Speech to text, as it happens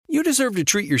deserve to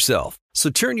treat yourself. So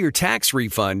turn your tax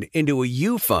refund into a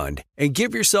you fund and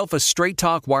give yourself a Straight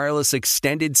Talk Wireless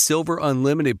Extended Silver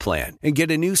Unlimited plan and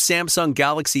get a new Samsung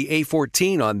Galaxy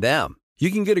A14 on them. You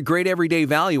can get a great everyday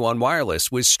value on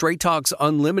wireless with Straight Talk's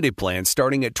unlimited plan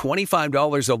starting at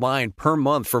 $25 a line per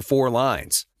month for 4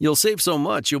 lines. You'll save so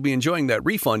much you'll be enjoying that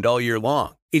refund all year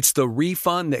long. It's the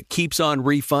refund that keeps on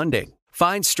refunding.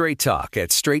 Find Straight Talk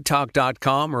at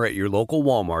straighttalk.com or at your local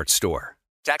Walmart store.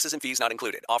 Taxes and fees not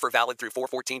included. Offer valid through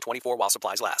 4/14/24 while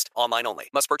supplies last. Online only.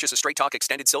 Must purchase a Straight Talk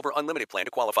Extended Silver Unlimited plan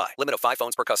to qualify. Limit of 5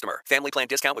 phones per customer. Family plan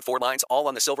discount with 4 lines, all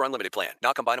on the Silver Unlimited plan.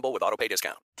 Not combinable with autopay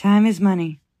discount. Time is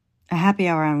money. A happy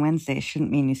hour on Wednesday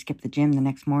shouldn't mean you skip the gym the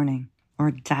next morning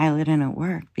or dial it in at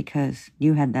work because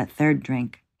you had that third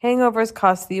drink. Hangovers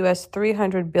cost the U.S.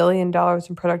 $300 billion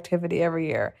in productivity every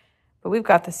year. But we've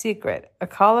got the secret,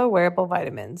 Acala wearable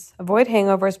vitamins. Avoid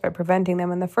hangovers by preventing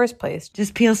them in the first place.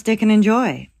 Just peel, stick, and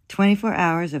enjoy. 24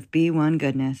 hours of B1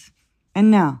 goodness. And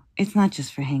no, it's not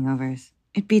just for hangovers.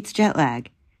 It beats jet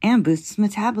lag and boosts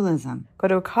metabolism. Go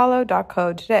to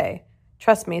acalo.co today.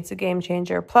 Trust me, it's a game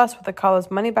changer. Plus, with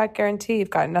Acala's money-back guarantee, you've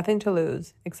got nothing to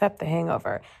lose except the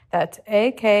hangover. That's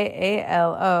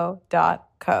AKALO.co.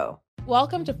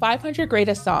 Welcome to 500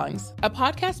 Greatest Songs, a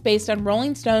podcast based on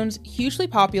Rolling Stone's hugely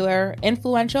popular,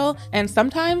 influential, and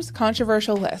sometimes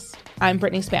controversial list. I'm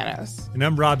Brittany Spanos. And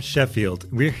I'm Rob Sheffield.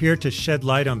 We're here to shed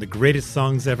light on the greatest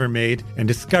songs ever made and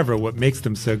discover what makes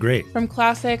them so great. From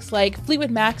classics like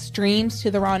Fleetwood Mac's Dreams to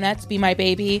the Ronettes' Be My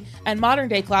Baby, and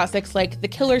modern-day classics like The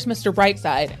Killers' Mr.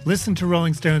 Brightside. Listen to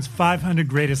Rolling Stone's 500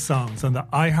 Greatest Songs on the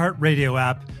iHeartRadio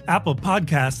app, Apple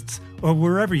Podcasts, or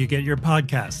wherever you get your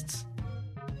podcasts.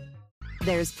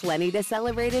 There's plenty to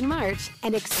celebrate in March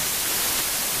and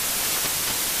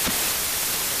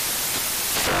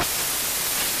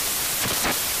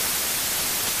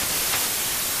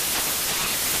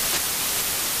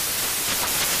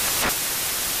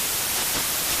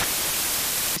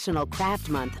National Craft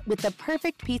Month with the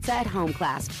perfect pizza at home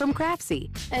class from Craftsy.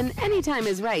 And anytime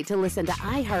is right to listen to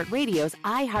iHeartRadio's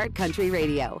iHeartCountry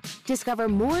Radio. Discover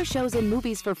more shows and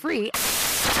movies for free.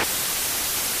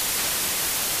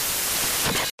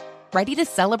 Ready to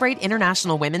celebrate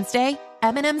International Women's Day?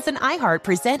 M&M's and iHeart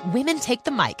present Women Take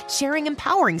the Mic, sharing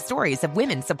empowering stories of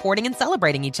women supporting and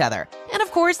celebrating each other. And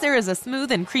of course, there is a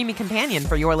smooth and creamy companion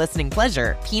for your listening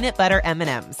pleasure, peanut butter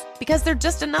M&M's. Because they're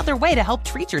just another way to help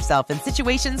treat yourself in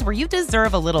situations where you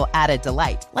deserve a little added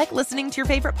delight, like listening to your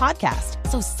favorite podcast.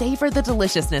 So savor the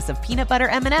deliciousness of peanut butter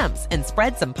M&M's and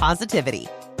spread some positivity.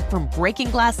 From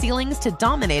breaking glass ceilings to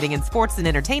dominating in sports and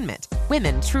entertainment,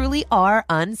 women truly are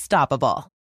unstoppable.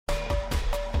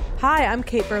 Hi, I'm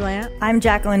Kate Berlant. I'm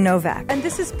Jacqueline Novak. And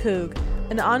this is Poog,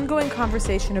 an ongoing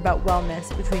conversation about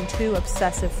wellness between two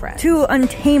obsessive friends. Two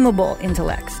untamable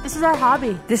intellects. This is our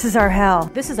hobby. This is our hell.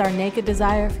 This is our naked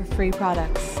desire for free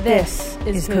products. This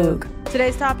is Poog.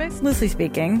 Today's topics? Loosely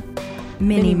speaking,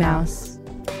 Minnie Mouse.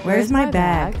 Where's my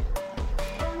bag?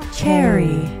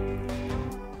 Cherry.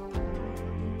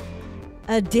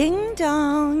 A ding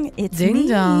dong. It's Ding me.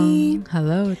 dong.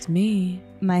 Hello, it's me.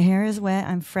 My hair is wet.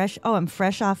 I'm fresh. Oh, I'm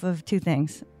fresh off of 2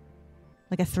 things.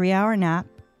 Like a 3-hour nap,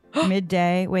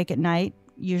 midday, wake at night,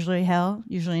 usually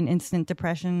an instant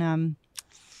depression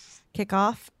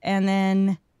kickoff. And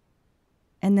then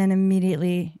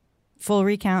immediately full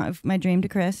recount of my dream to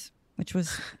Chris, which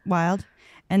was wild.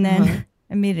 And then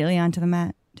immediately onto the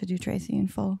mat to do Tracy in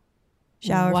full.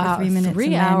 Shower for 3 minutes 3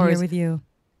 and land hours here with you.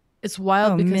 It's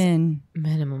wild because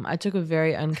minimum. I took a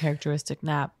very uncharacteristic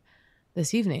nap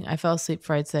this evening. I fell asleep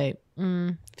for, I'd say,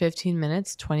 15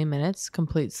 minutes, 20 minutes,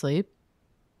 complete sleep.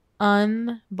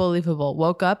 Unbelievable.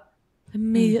 Woke up,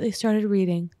 immediately started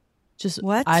reading. Just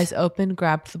What? eyes open,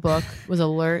 grabbed the book, was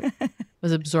alert,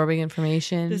 was absorbing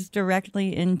information. Just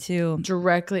directly into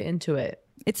it.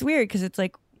 It's weird because it's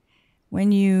like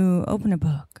when you open a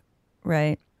book,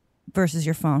 right, versus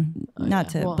your phone. Not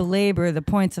to belabor the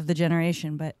points of the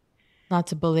generation, but not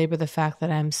to belabor the fact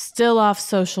that I'm still off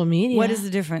social media. What is the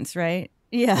difference, right?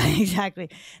 Yeah, exactly.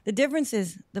 The difference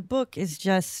is the book is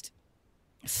just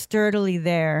sturdily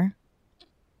there.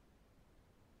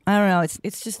 I don't know.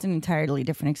 It's just an entirely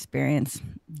different experience.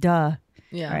 Duh.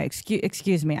 Yeah. All right.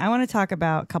 Excuse me. I want to talk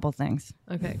about a couple things.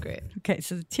 Okay, great. Okay.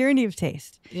 So the tyranny of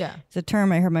taste. Yeah. It's a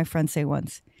term I heard my friend say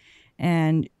once.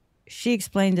 And she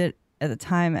explained it at the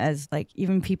time as like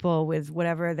even people with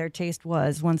whatever their taste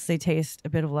was, once they taste a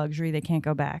bit of luxury, they can't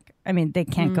go back. I mean, they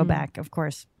can't go back. Of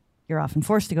course, you're often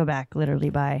forced to go back literally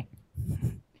by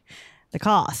the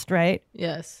cost, right?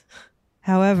 Yes.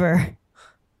 However,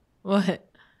 what?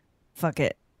 Fuck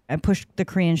it. I pushed the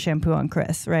Korean shampoo on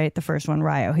Chris, right? The first one,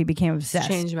 Ryo. He became obsessed.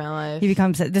 Changed my life. He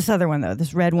becomes this other one though,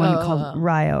 this red one called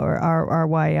Ryo or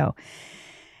RYO.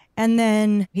 And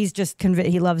then he's just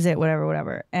he loves it,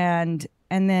 whatever. And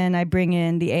then I bring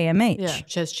in the AMH. Yeah,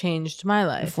 which has changed my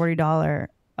life. The $40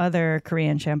 other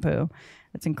Korean shampoo.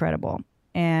 That's incredible.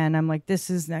 And I'm like, this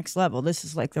is next level. This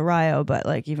is like the Ryo, but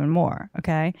like even more.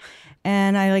 Okay.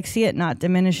 And I like see it not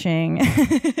diminishing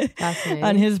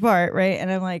on his part. Right. And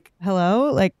I'm like,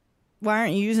 hello, like, why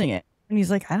aren't you using it? And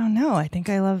he's like, I don't know. I think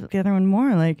I love the other one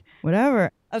more. Like,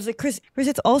 whatever. I was like, Chris,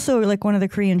 it's also like one of the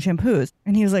Korean shampoos.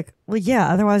 And he was like, well, yeah,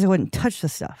 otherwise I wouldn't touch the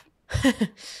stuff. You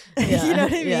know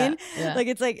what I mean? Yeah. Like,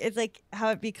 it's like how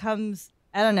it becomes,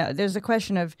 I don't know. There's a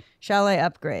question of, shall I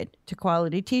upgrade to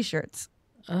quality t-shirts?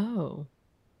 Oh.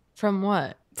 From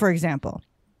what? For example.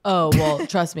 Oh, well,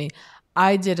 trust me.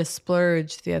 I did a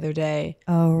splurge the other day.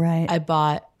 Oh, right. I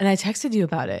bought, and I texted you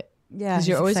about it. Yeah. Because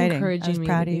you're always exciting. encouraging me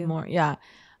to be more. Yeah.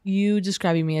 You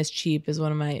describing me as cheap is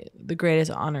one of the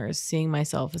greatest honors. Seeing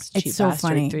myself as a cheap so bastard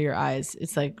funny. through your eyes.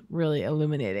 It's like really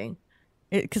illuminating.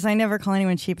 Because I never call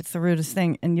anyone cheap. It's the rudest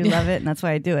thing. And you love it. And that's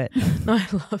why I do it. No, I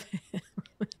love it.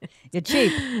 You're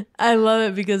cheap. I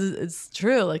love it because it's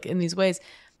true. Like in these ways.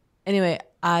 Anyway,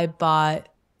 I bought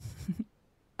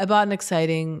an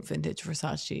exciting vintage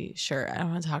Versace shirt. I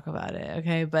don't want to talk about it,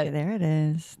 okay? But Yeah, there it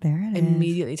is. I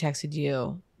immediately texted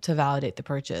you to validate the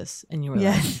purchase, and you were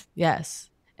like, "Yes."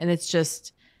 And it's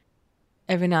just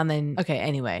every now and then. Okay,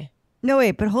 anyway. No,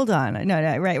 wait, but hold on. No,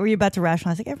 right. Were you about to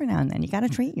rationalize? Like every now and then, you got to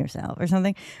treat yourself or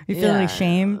something. You're feeling like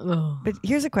shame. Ugh. But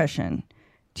here's a question: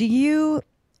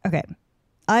 Okay,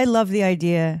 I love the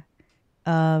idea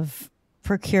of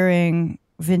procuring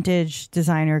vintage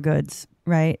designer goods,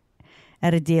 right?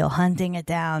 At a deal, hunting it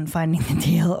down, finding the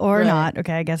deal or not.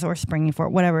 Okay, I guess, or springing for it,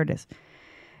 whatever it is.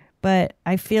 But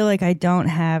I feel like I don't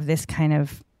have this kind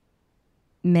of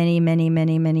many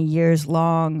years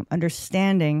long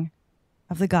understanding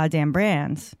of the goddamn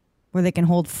brands where they can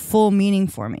hold full meaning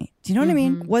for me. Do you know what I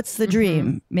mean? What's the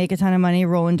dream? Make a ton of money,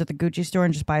 roll into the Gucci store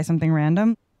and just buy something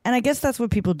random. And I guess that's what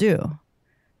people do.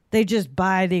 They just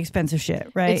buy the expensive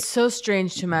shit, right? It's so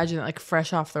strange to imagine it like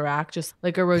fresh off the rack, just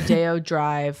like a Rodeo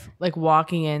drive, like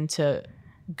walking into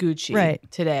Gucci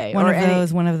today.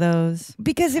 One of those.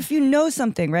 Because if you know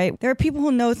something, right? There are people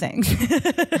who know things,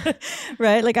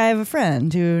 right? Like I have a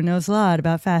friend who knows a lot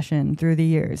about fashion through the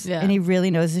years and he really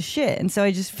knows his shit. And so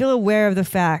I just feel aware of the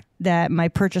fact that my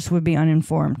purchase would be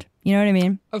uninformed. You know what I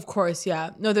mean? Of course,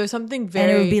 yeah. No, there's something very...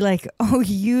 And it would be like, oh,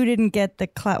 you didn't get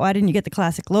why didn't you get the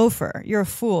classic loafer? You're a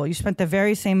fool. You spent the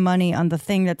very same money on the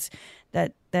thing that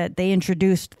they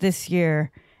introduced this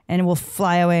year and it will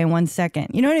fly away in 1 second.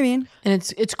 You know what I mean? And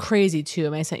it's crazy too. I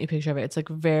mean, I sent you a picture of it. It's like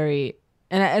very...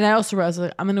 And I also wrote, I was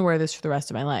like, I'm going to wear this for the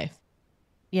rest of my life.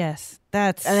 Yes,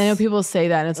 And I know people say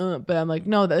that, and it's, but I'm like,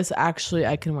 no, this actually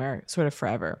I can wear sort of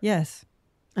forever. Yes.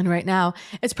 And right now,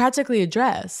 it's practically a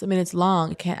dress. I mean, it's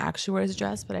long. I can't actually wear it as a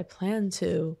dress, but I plan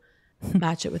to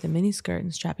match it with a mini skirt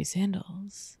and strappy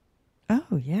sandals.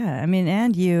 Oh, yeah. I mean,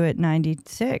 and you at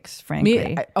 96,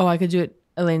 frankly. I could do it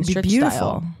Elaine Stritch beautiful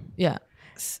style. Yeah.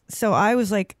 So I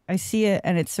was like, I see it,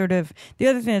 and it's sort of... The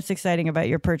other thing that's exciting about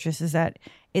your purchase is that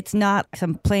it's not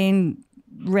some plain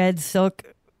red silk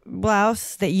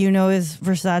blouse that you know is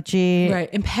Versace. Right.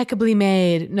 Impeccably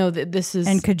made. No, this is...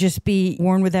 And could just be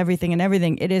worn with everything and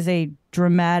everything. It is a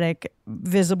dramatic,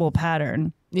 visible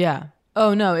pattern. Yeah.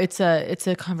 Oh, no, it's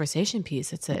a conversation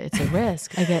piece. It's a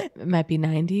risk. It might be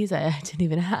 90s. I didn't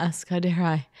even ask. How dare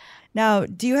I? Now,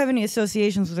 do you have any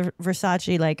associations with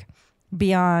Versace, like,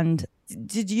 beyond...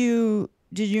 Did you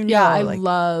know? Yeah, I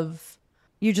love...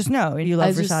 You just know? You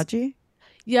love Versace?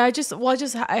 Yeah,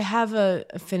 I have a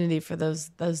affinity for those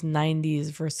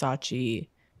 90s Versace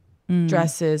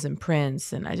dresses and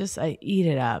prints, and I eat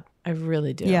it up. I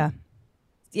really do. Yeah.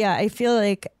 Yeah, I feel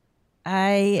like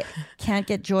I can't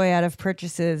get joy out of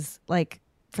purchases, like,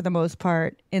 for the most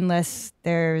part, unless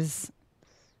there's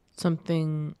some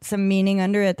meaning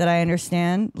under it that I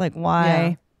understand, like why.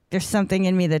 Yeah. There's something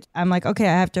in me that I'm like, okay,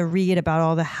 I have to read about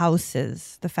all the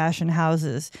fashion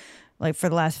houses, like for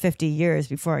the last 50 years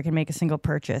before I can make a single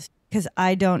purchase, because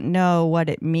I don't know what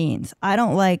it means. I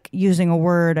don't like using a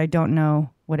word I don't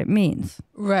know what it means.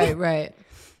 Right.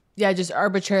 Yeah, just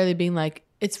arbitrarily being like,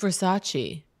 it's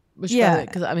Versace.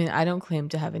 Because I mean, I don't claim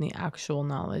to have any actual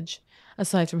knowledge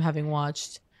aside from having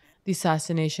watched the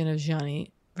assassination of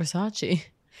Gianni Versace.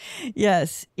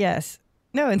 Yes.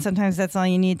 No, and sometimes that's all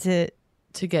you need to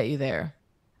get you there.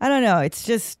 I don't know. It's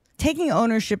just taking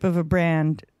ownership of a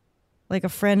brand. Like a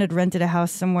friend had rented a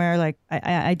house somewhere. Like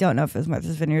I don't know if it was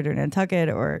Martha's Vineyard or Nantucket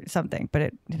or something, but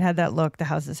it had that look. The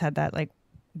houses had that like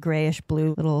grayish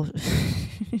blue little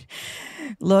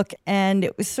look. And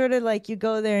it was sort of like you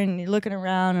go there and you're looking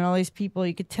around and all these people,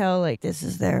 you could tell like this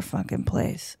is their fucking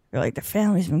place. Or like their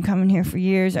family's been coming here for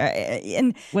years,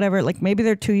 and whatever. Like maybe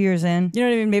they're 2 years in. You know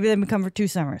what I mean? Maybe they've been coming for 2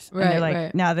 summers. Right, and they're like,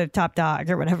 right. now they're top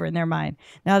dogs or whatever in their mind.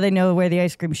 Now they know where the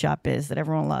ice cream shop is that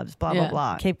everyone loves. Blah blah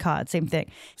blah. Cape Cod, same thing.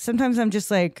 Sometimes I'm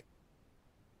just like,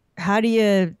 how do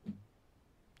you?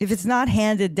 If it's not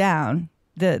handed down,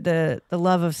 the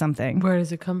love of something, Where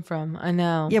does it come from? I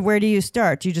know. yeah, where do you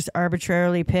start? Do you just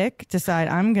arbitrarily decide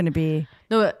I'm going to be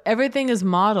No, everything is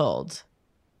modeled.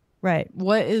 right?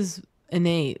 What is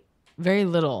innate? Very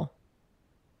little.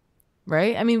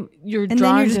 Right? I mean, you're And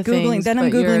drawn then you're just to googling. things, Then I'm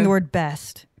but googling you're- the word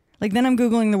best. Like then I'm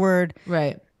googling the word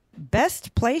Right.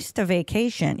 best place to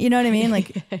vacation. You know what I mean?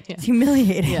 Like Yeah. it's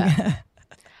humiliating. Yeah.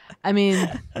 I mean,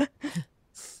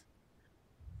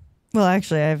 Well,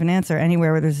 actually, I have an answer.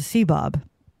 Anywhere where there's a sea bob.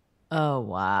 oh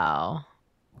wow.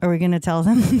 Are we going to tell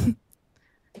them?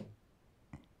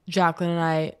 Jacqueline and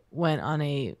I went on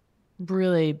a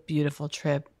really beautiful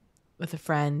trip with a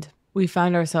friend. We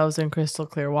found ourselves in crystal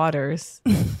clear waters.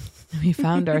 We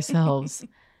found ourselves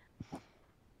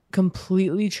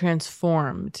completely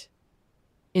transformed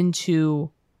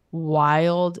into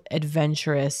wild,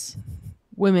 adventurous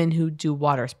women who do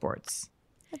water sports.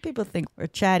 People think we're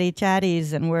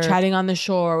chatties and we're Chatting on the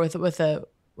shore with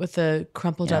a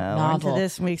crumpled up we're novel. into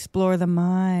this and we explore the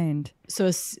mind. So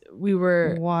we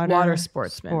were Water water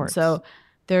sportsmen. sports. So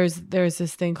there's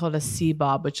this thing called a sea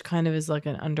bob, which kind of is like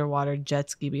an underwater jet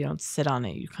ski, but you don't sit on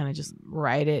it. You kind of just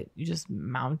ride it. You just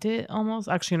mount it almost.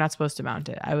 Actually, you're not supposed to mount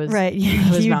it. I was Right, I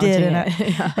was you mounting did, it.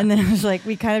 Yeah. and then it was like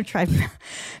we kind of tried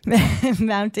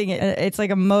mounting it. It's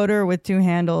like a motor with 2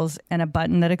 handles and a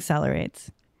button that accelerates,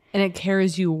 And it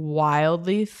carries you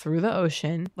wildly through the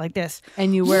ocean. like this.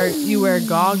 And you wear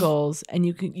goggles, and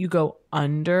you go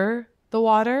under the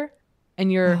water,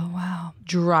 and you're Oh wow!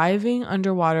 driving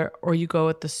underwater, or you go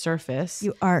at the surface.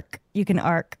 You arc. You can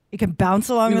arc. You can bounce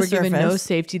along We the were surface. given no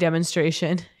safety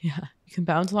demonstration. Yeah, you can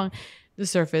bounce along the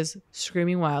surface,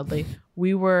 screaming wildly.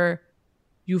 We were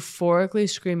euphorically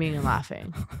screaming and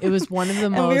laughing. It was one of the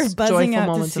And we were most buzzing joyful out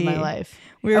to moments of my sea. life.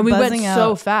 We were and we went buzzing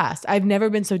so out. fast. I've never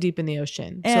been so deep in the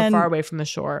ocean, And- so far away from the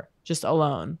shore, just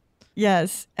alone.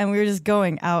 Yes, and we were just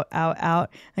going out, out, out.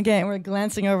 Again, we're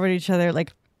glancing over at each other,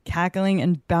 like cackling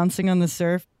and bouncing on the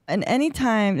surf. And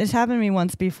anytime, this happened to me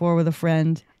once before with a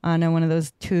friend on one of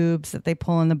those tubes that they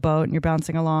pull in the boat and you're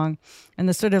bouncing along. And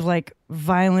the sort of like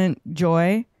violent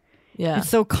joy. Yeah, It's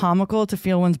so comical to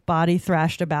feel one's body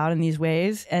thrashed about in these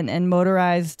ways and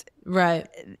motorized. right.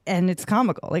 And it's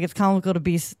comical. Like it's comical to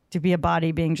be a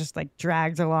body being just like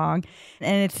dragged along.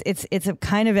 And it's a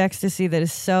kind of ecstasy that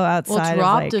is so outside Well, it's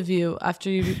robbed of like, of you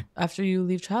after you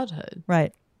leave childhood.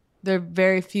 right. There are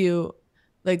very few,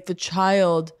 like the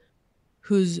child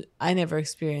who's, I never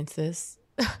experienced this.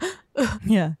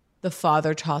 Yeah. The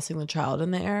father tossing the child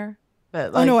in the air.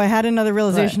 But Oh no, I had another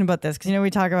realization Right. about this because we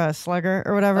talk about a slugger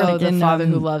or whatever. oh, like the in, father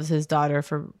who loves his daughter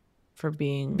for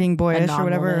being boyish a or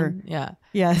whatever. non-woman. Yeah,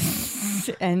 Yes,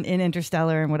 and in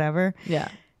Interstellar and whatever. yeah.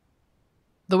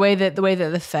 The way that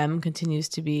the femme continues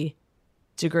to be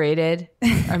degraded.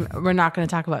 We're not going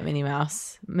to talk about Minnie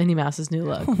Mouse. Minnie Mouse's new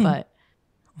look, but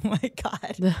Oh my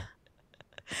god!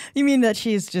 You mean that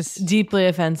she's just deeply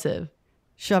offensive.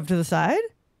 shoved to the side,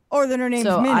 or that her name's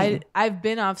So Minnie? I've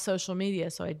been off social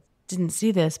media, so I didn't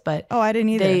see this, but Oh, I didn't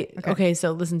either. Okay,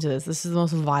 so listen to this. This is the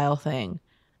most vile thing.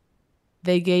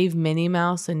 They gave Minnie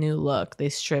Mouse a new look. They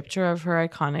stripped her of her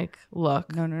iconic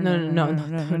look. No,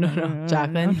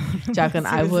 Jacqueline,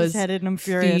 I This was is headed and I'm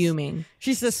furious. fuming.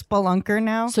 She's a spelunker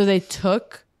now. So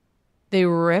they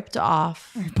ripped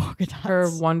off Polka dots. her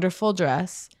wonderful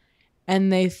dress,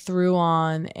 and they threw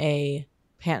on a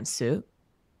pantsuit.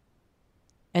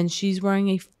 And she's wearing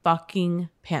a fucking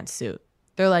pantsuit.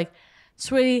 They're like,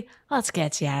 sweetie, let's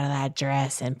get you out of that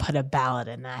dress and put a ballot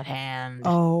in that hand.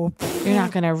 Oh, You're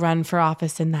not going to run for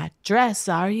office in that dress,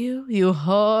 are you? You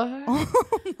whore.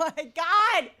 oh my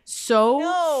god! So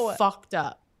No. fucked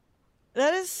up.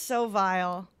 That is so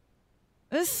vile.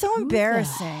 That is so Who the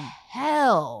embarrassing.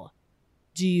 hell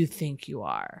do you think you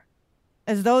are?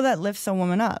 As though that lifts a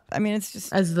woman up. I mean, it's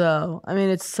just As though, I mean,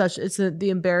 the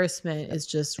embarrassment is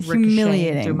just ricocheting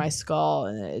Humiliating. through my skull,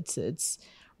 and it's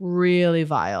really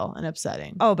vile and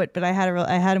upsetting. Oh, but I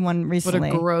had one What recently.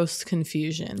 a gross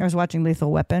confusion. I was watching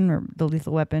Lethal Weapon or the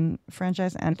Lethal Weapon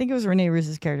franchise, and I think it was Rene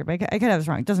Russo's character, but I could have this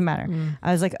wrong. It doesn't matter.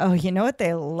 I was like, oh, you know what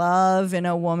they love in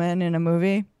a woman in a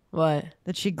movie? What?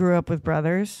 That she grew up with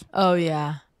brothers. Oh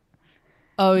yeah.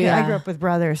 Oh yeah. I grew up with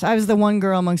brothers. I was the one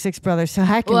girl among 6 brothers, so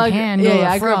I can Well, handle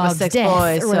I a grew up with frog's 6 death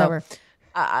boys, or so whatever.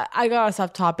 I got us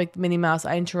off topic, Minnie Mouse.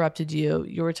 I interrupted you.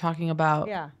 You were talking about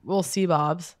sea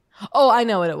bobs. Oh, I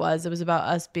know what it was. It was about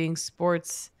us being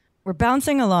sports. We're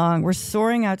bouncing along. We're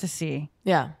soaring out to sea.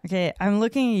 Yeah. Okay, I'm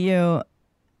looking at you.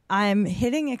 I'm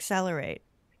hitting accelerate.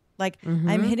 Like,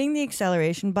 I'm hitting the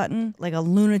acceleration button like a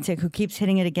lunatic who keeps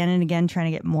hitting it again and again, trying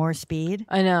to get more speed.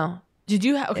 I know. Did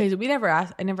you have, okay, so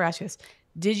I never asked you this.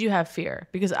 Did you have fear?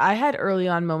 Because I had early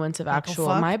on moments of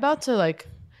actual, am I about to like,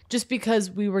 just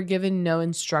because we were given no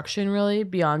instruction really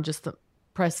beyond just the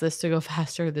press this to go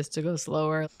faster, this to go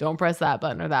slower. Don't press that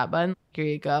button or that button. Here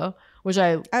you go. Which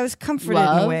I was comforted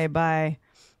in a way by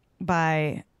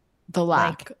the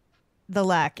lack. Like, the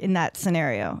lack in that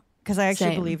scenario. Because I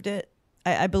actually believed it.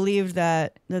 I believed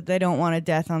that they don't want a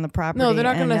death on the property. No, they're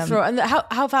not going to throw. And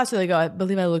how fast do they go? I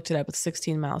believe I looked it up. It's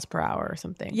 16 miles per hour or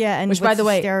something. Yeah, and which, by the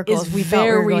way, is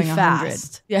very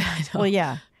fast. Yeah, I know. Well,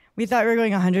 yeah, we thought we were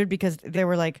going 100 because they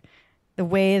were like the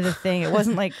way the thing. It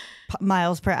wasn't like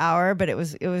miles per hour, but it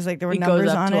was like there were numbers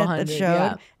on it that showed.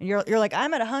 Yeah. And you're like,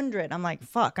 I'm at 100. I'm like,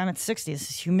 fuck, I'm at 60. This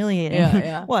is humiliating.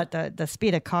 Yeah. What the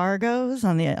speed a car goes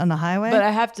on the highway? But I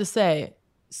have to say,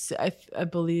 I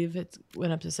believe it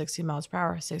went up to 60 miles per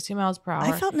hour. 60 miles per hour.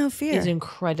 I felt no fear. Is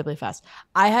incredibly fast.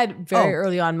 I had very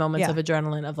early on moments of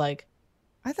adrenaline of like.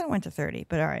 I thought it went to 30,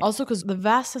 but all right. Also, because the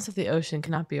vastness of the ocean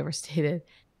cannot be overstated.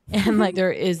 And like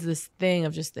there is this thing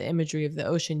of just the imagery of the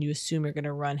ocean. You assume you're going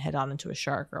to run head on into a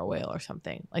shark or a whale or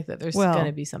something. Like that there's going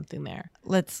to be something there.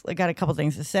 I got a couple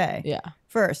things to say. Yeah.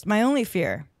 First, my only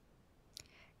fear,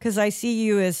 because I see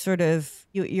you as sort of,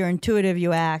 you're intuitive,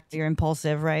 you act, you're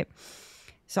impulsive, right?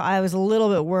 So I was a little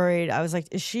bit worried. I was like,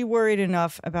 is she worried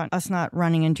enough about us not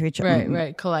running into each other?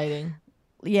 Right, colliding.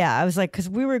 Yeah, I was like, because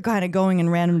we were kind of going in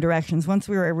random directions. Once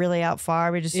we were really out far,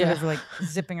 we just sort of like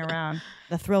zipping around.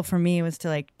 The thrill for me was to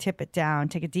like tip it down,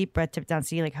 take a deep breath, tip it down,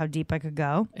 see like how deep I could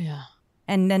go. Yeah.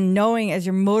 And then knowing as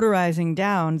you're motorizing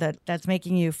down that's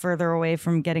making you further away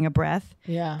from getting a breath.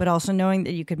 Yeah. But also knowing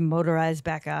that you could motorize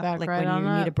back up like right when you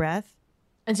need a breath.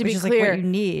 And to be clear, like what you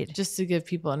need. Just to give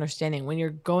people understanding, when you're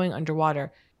going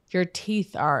underwater, your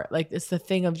teeth are like, it's the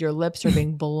thing of your lips are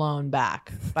being blown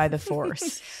back by the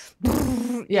force.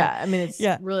 Yeah, I mean, it's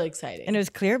really exciting. And it was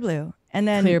clear blue. And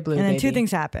then baby. Two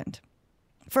things happened.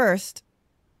 First,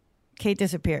 Kate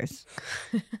disappears.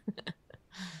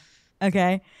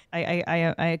 Okay.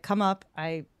 I come up,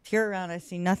 I peer around, I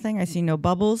see nothing, I see no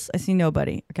bubbles, I see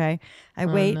nobody. Okay. I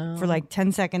wait for like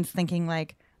 10 seconds thinking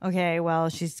like, okay, well,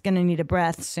 she's gonna need a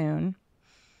breath soon.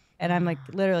 And I'm like,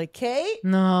 literally, Kate?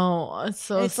 No, it's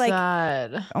so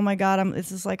sad. Like, oh my God,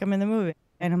 this is like I'm in the movie.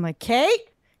 And I'm like, Kate?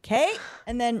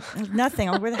 And then nothing.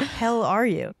 I'm like, where the hell are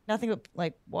you? Nothing but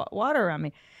like water around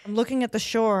me. I'm looking at the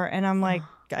shore and I'm like,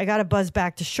 I got to buzz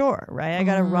back to shore, right? I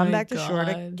got to run back to shore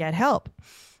to get help.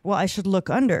 Well, I should look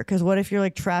under, because what if you're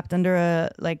like trapped under a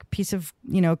like piece of,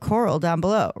 coral down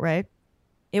below, right?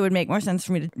 It would make more sense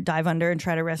for me to dive under and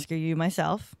try to rescue you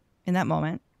myself in that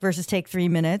moment versus take 3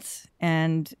 minutes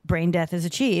and brain death is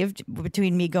achieved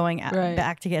between me going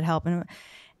back to get help.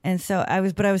 And so I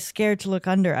was scared to look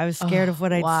under. I was scared of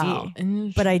what I'd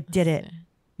see, but I did it.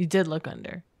 You did look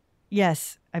under.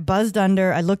 Yes. I buzzed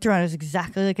under. I looked around. It was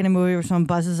exactly like in a movie where someone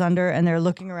buzzes under and they're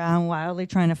looking around wildly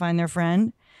trying to find their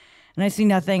friend. And I see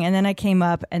nothing. And then I came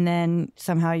up and then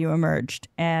somehow you emerged.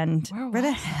 And where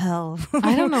the hell?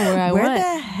 I don't know where I went. Where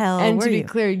the hell And were to be you?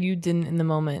 clear, you didn't in the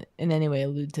moment in any way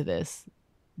allude to this.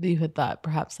 You had thought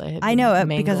perhaps I had I know it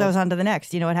mangled. because I was on to the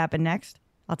next. You know what happened next?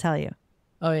 I'll tell you.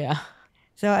 Oh, yeah.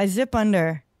 So I zip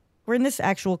under. We're in this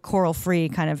actual coral-free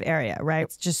kind of area, right?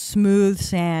 It's just smooth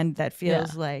sand that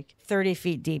feels like 30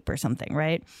 feet deep or something,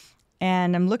 right?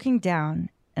 And I'm looking down,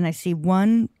 and I see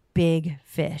one big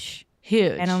fish.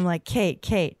 Huge. And I'm like,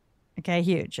 Kate. Okay,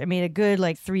 huge. I mean, a good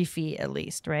like 3 feet at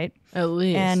least, right? At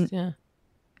least, and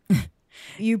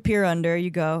you peer under,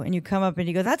 you go, and you come up and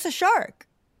you go, that's a shark.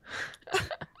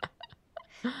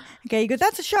 Okay, you go,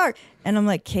 that's a shark. And I'm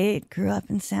like, Kate grew up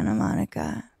in Santa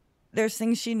Monica. There's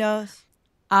things she knows.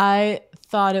 I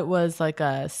thought it was like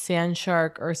a sand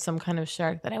shark or some kind of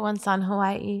shark that I once saw in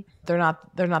Hawaii. They're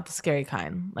not the scary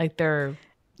kind. Like they're,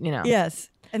 Yes.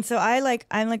 And so I'm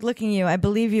like looking at you. I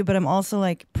believe you, but I'm also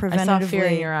like preventatively. I saw fear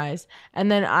in your eyes. And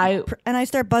then I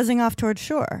start buzzing off towards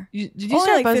shore. Did you only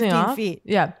start like buzzing 15 off? feet.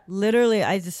 Yeah. Literally,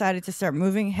 I decided to start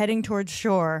heading towards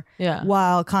shore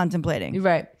while contemplating. You're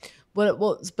right.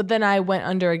 But then I went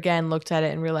under again, looked at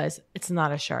it, and realized it's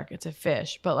not a shark, it's a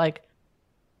fish. But like,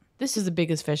 this is the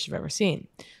biggest fish I've ever seen.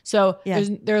 So there's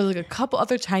like a couple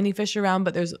other tiny fish around,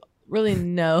 but there's really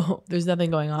there's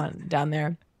nothing going on down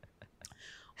there.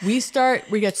 We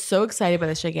get so excited by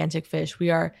this gigantic fish.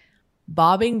 We are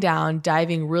bobbing down,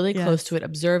 diving really close to it,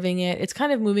 observing it. It's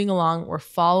kind of moving along. We're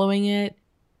following it.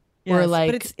 Yes, we're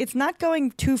like, but it's not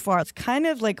going too far. It's kind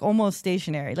of like almost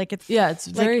stationary. Like it's it's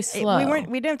very slow.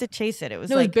 We didn't have to chase it. It was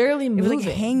it was barely moving. It was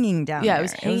like hanging down. Yeah, it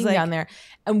was hanging down there,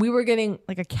 and we were getting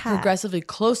like a cat progressively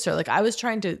closer. Like I was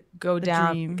trying to go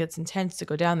down. It gets intense to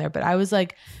go down there, but I was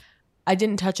like, I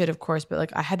didn't touch it, of course, but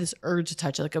like I had this urge to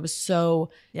touch it. Like it was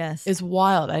so it's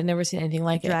wild. I'd never seen anything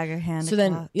like it. Drag her hand. So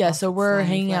then so we're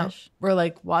hanging out. We're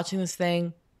like watching this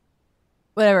thing.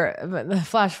 Whatever.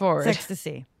 Flash forward. It's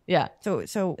ecstasy. Yeah.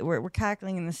 So we're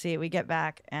cackling in the sea. We get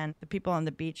back, and the people on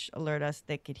the beach alert us.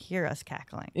 They could hear us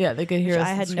cackling. Yeah, they could hear us.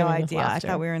 I had no idea. I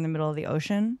thought we were in the middle of the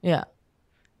ocean. Yeah.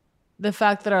 The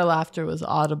fact that our laughter was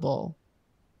audible.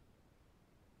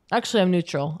 Actually, I'm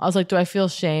neutral. I was like, do I feel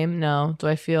shame? No. Do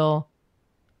I feel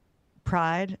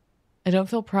pride? I don't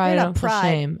feel pride. I don't feel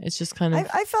shame. It's just kind of.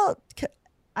 I felt.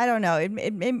 I don't know. It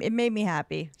made me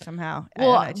happy somehow.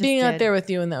 Well, being out there with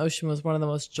you in the ocean was one of the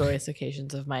most joyous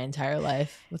occasions of my entire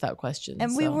life, without question.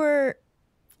 And we were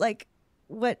like,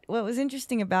 what was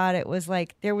interesting about it was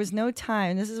like there was no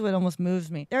time. This is what almost moves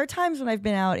me. There are times when I've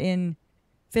been out in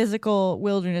physical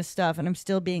wilderness stuff and I'm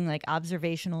still being like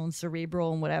observational and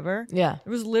cerebral and whatever. Yeah.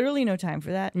 There was literally no time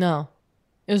for that. No.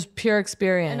 It was pure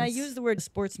experience. And I use the word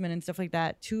sportsman and stuff like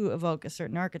that to evoke a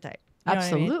certain archetype. You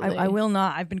Absolutely. I will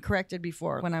not. I've been corrected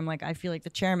before when I'm like, I feel like the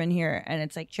chairman here and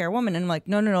it's like chairwoman. And I'm like,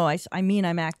 no. I mean,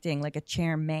 I'm acting like a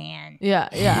chairman. Yeah.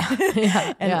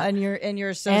 And your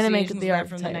associations are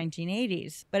from the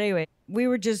 1980s. But anyway, we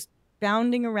were just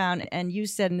bounding around and you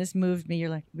said, and this moved me,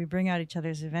 you're like, we bring out each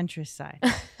other's adventurous side.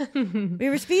 We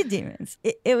were speed demons.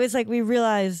 It was like we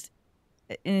realized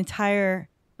an entire...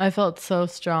 I felt so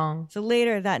strong. So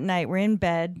later that night, we're in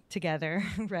bed together,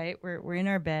 right? We're in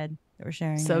our bed. We're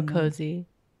sharing. So cozy.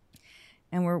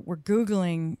 And we're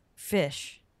Googling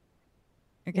fish.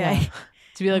 Okay. Yeah.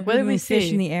 To be like, what did we see?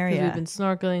 Fish in the area. We've been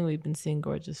snorkeling. We've been seeing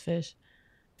gorgeous fish.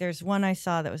 There's one I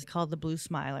saw that was called the blue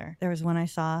smiler. There was one I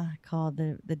saw called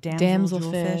the damsel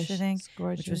jewelfish, I think,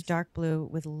 which was dark blue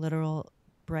with literal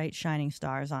bright shining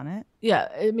stars on it. Yeah.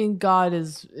 I mean, God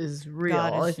is real.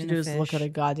 God All you have to do is fish. look at a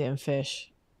goddamn fish.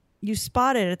 You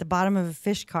spot it at the bottom of a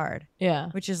fish card. Yeah.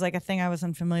 Which is like a thing I was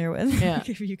unfamiliar with. Yeah.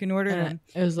 You can order them.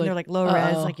 It was like, they're like low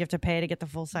res, like you have to pay to get the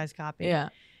full size copy. Yeah.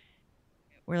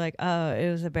 We're like, oh, it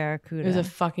was a barracuda. It was a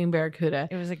fucking barracuda.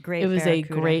 It was a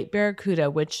great barracuda,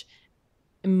 which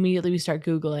immediately we start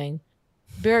Googling.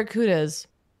 Barracudas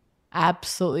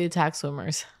absolutely attack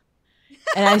swimmers.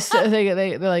 And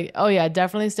they're like, oh yeah,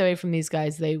 definitely stay away from these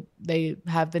guys. They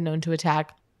have been known to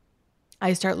attack.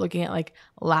 I start looking at like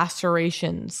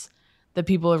lacerations that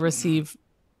people have received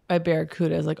by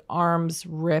barracudas, like arms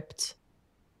ripped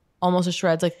almost to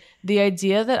shreds. Like the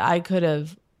idea that I could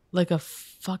have, like a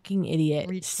fucking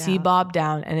idiot, sea-bobbed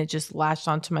down and it just latched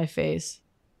onto my face.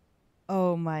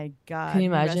 Oh my God. Can you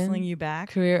imagine? Wrestling you back?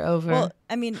 Career over. Well,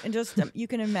 I mean, just you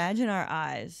can imagine our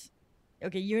eyes.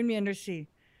 Okay, you and me undersea.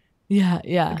 Yeah.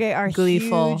 Okay, our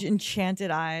gleeful, huge enchanted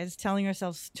eyes telling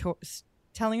ourselves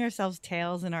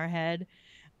tales in our head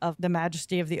of the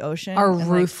majesty of the ocean. Our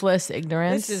ruthless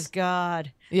ignorance. This is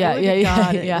God. Yeah.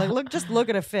 Like, look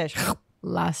at a fish.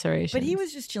 Laceration. But he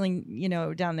was just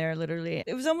chilling, down there literally.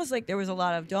 It was almost like there was a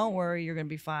lot of, don't worry, you're going to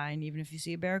be fine, even if you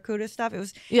see a barracuda stuff. It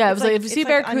was like if you see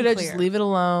barracuda, just leave it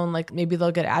alone. Like maybe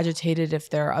they'll get agitated if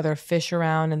there are other fish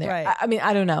around. And right. I mean,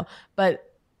 I don't know. But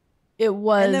it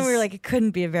was. And then we were like, it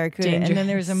couldn't be a barracuda. Dangerous. And then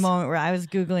there was a moment where I was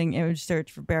Googling image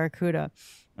search for barracuda.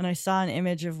 And I saw an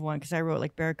image of one because I wrote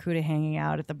like barracuda hanging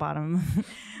out at the bottom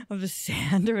of the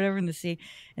sand or whatever in the sea.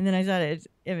 And then I saw an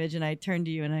image and I turned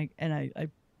to you and I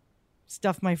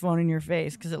stuffed my phone in your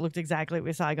face because it looked exactly what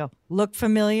we saw. I go, look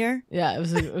familiar? Yeah, it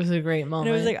was a great moment.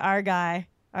 And it was like our guy.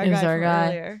 Our guy from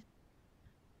earlier.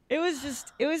 It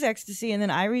was ecstasy. And then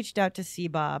I reached out to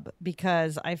C-Bob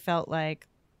because I felt like,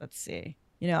 let's see.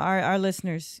 Our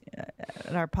listeners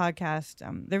at our podcast,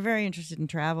 they're very interested in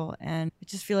travel. And I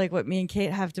just feel like what me and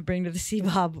Kate have to bring to the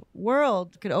C-Bob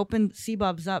world could open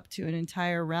C-Bobs up to an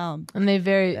entire realm. And they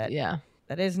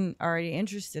that isn't already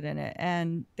interested in it.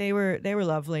 And they were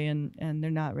lovely and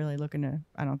they're not really looking to,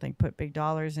 I don't think, put big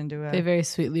dollars into it. They very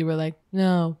sweetly were like,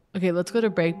 no. Okay, let's go to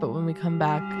break. But when we come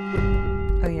back.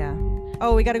 Oh, yeah.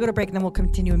 Oh, we got to go to break and then we'll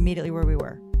continue immediately where we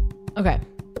were. Okay.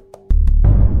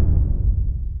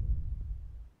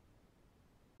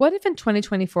 What if in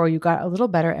 2024 you got a little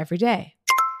better every day?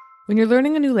 When you're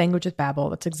learning a new language with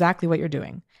Babbel, that's exactly what you're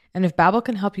doing. And if Babbel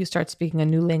can help you start speaking a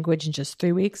new language in just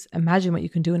 3 weeks, imagine what you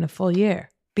can do in a full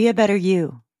year. Be a better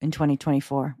you in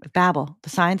 2024 with Babbel, the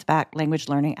science-backed language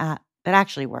learning app that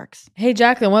actually works. Hey,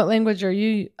 Jacqueline, what language are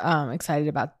you excited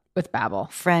about with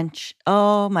Babbel. French.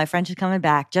 Oh, my French is coming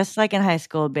back, just like in high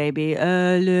school, baby.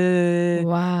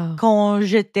 Wow. Quand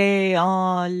j'étais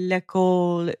en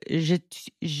l'école,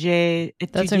 j'ai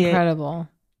étudié. That's incredible.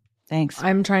 Thanks.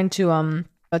 I'm trying to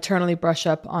eternally brush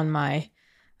up on my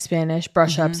Spanish,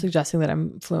 up, suggesting that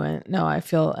I'm fluent. No, I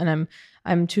feel, and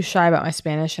I'm too shy about my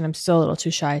Spanish, and I'm still a little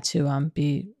too shy to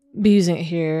be using it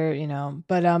here,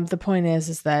 But the point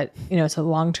is that, it's a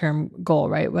long-term goal,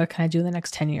 right? What can I do in the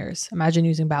next 10 years? Imagine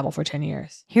using Babbel for 10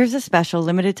 years. Here's a special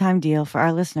limited time deal for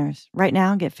our listeners. Right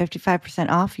now, get 55%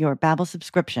 off your Babbel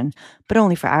subscription, but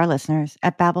only for our listeners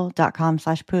at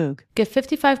babbel.com/poog. Get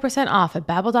 55% off at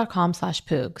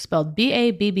babbel.com/poog, spelled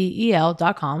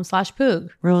BABBEL.com/poog.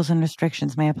 Rules and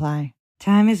restrictions may apply.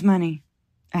 Time is money.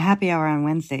 A happy hour on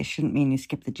Wednesday shouldn't mean you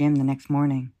skip the gym the next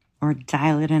morning. Or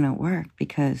dial it in at work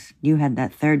because you had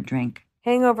that third drink.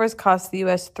 Hangovers cost the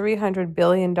U.S. $300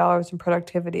 billion in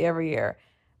productivity every year.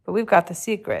 But we've got the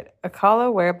secret,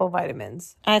 Acalo wearable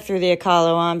vitamins. I threw the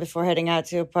Acalo on before heading out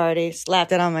to a party,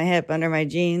 slapped it on my hip under my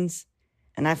jeans,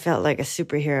 and I felt like a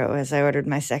superhero as I ordered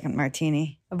my second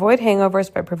martini. Avoid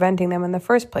hangovers by preventing them in the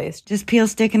first place. Just peel,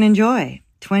 stick, and enjoy.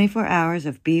 24 hours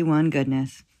of B1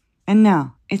 goodness. And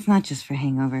no, it's not just for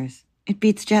hangovers. It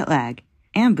beats jet lag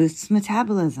and boosts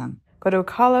metabolism. Go to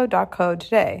Acalo.co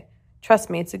today. Trust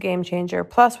me, it's a game changer.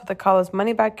 Plus, with Acalo's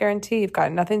money-back guarantee, you've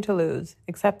got nothing to lose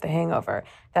except the hangover.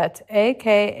 That's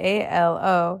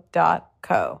AKALO.co.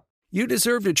 You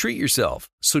deserve to treat yourself,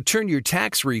 so turn your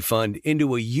tax refund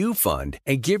into a U fund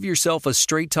and give yourself a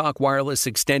Straight Talk Wireless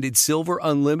Extended Silver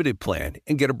Unlimited plan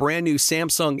and get a brand new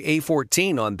Samsung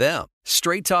A14 on them.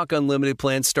 Straight Talk Unlimited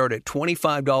plans start at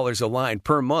 $25 a line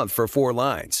per month for 4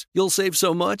 lines. You'll save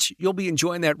so much, you'll be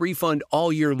enjoying that refund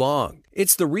all year long.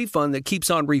 It's the refund that keeps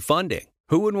on refunding.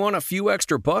 Who wouldn't want a few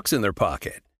extra bucks in their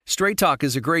pocket? Straight Talk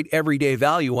is a great everyday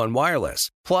value on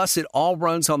wireless. Plus, it all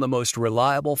runs on the most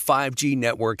reliable 5G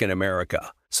network in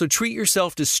America. So treat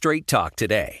yourself to Straight Talk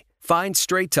today. Find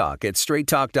Straight Talk at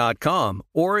straighttalk.com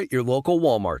or at your local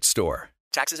Walmart store.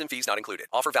 Taxes and fees not included.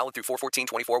 Offer valid through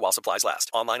 4/14/24 while supplies last.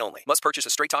 Online only. Must purchase a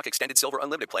Straight Talk Extended Silver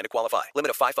Unlimited plan to qualify. Limit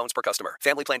of 5 phones per customer.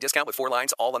 Family plan discount with 4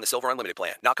 lines, all on the Silver Unlimited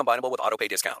plan. Not combinable with autopay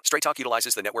discount. Straight Talk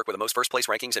utilizes the network with the most first-place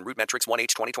rankings and Root Metrics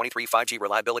 1H 2023 5G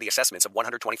reliability assessments of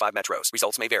 125 metros.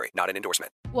 Results may vary. Not an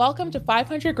endorsement. Welcome to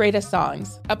 500 Greatest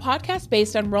Songs, a podcast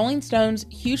based on Rolling Stone's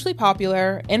hugely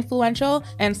popular, influential,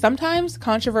 and sometimes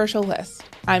controversial list.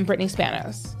 I'm Brittany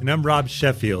Spanos. And I'm Rob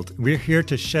Sheffield. We're here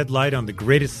to shed light on the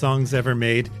greatest songs ever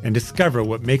made and discover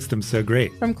what makes them so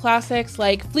great. From classics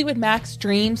like Fleetwood Mac's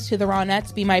Dreams to the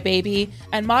Ronettes' Be My Baby,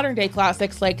 and modern-day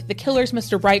classics like The Killers'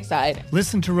 Mr. Brightside.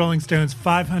 Listen to Rolling Stone's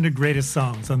 500 Greatest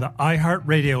Songs on the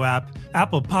iHeartRadio app,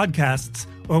 Apple Podcasts,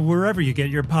 or wherever you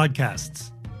get your podcasts.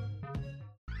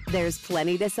 There's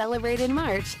plenty to celebrate in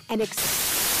March and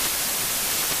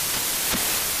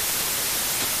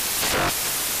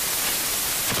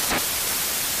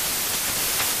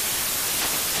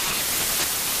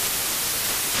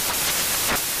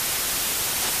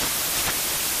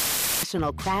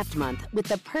National Craft Month with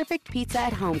the perfect pizza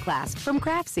at home class from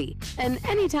Craftsy. And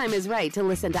anytime is right to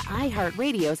listen to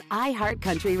iHeartRadio's iHeart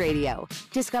Country Radio.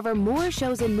 Discover more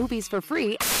shows and movies for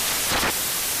free.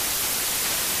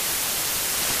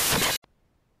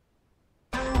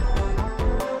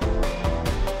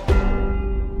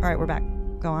 All right, we're back.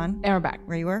 Go on. And we're back.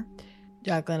 Where you were?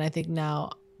 Jacqueline, I think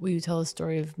now, will you tell a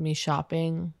story of me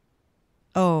shopping?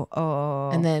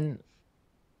 Oh. And then...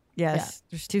 Yes,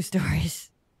 There's 2 stories.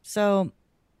 So,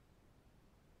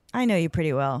 I know you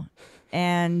pretty well.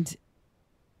 And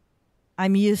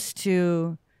I'm used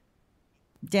to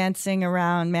dancing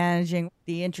around, managing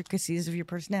the intricacies of your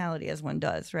personality as one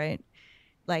does, right?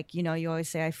 Like, you always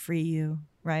say, I free you,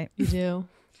 right? You do.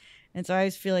 And so I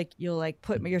always feel like you'll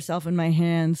put yourself in my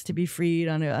hands to be freed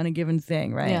on a given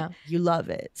thing, right? Yeah. You love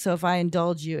it. So if I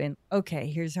indulge you in, okay,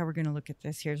 here's how we're going to look at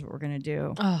this. Here's what we're going to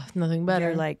do. Oh, nothing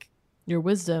better. You're your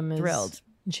wisdom is thrilled.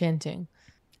 Enchanting.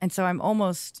 And so I'm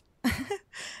almost,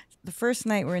 the first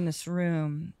night we're in this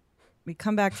room, we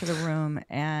come back to the room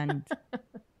and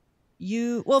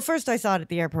first I saw it at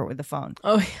the airport with the phone.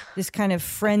 Oh, yeah. This kind of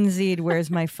frenzied, where's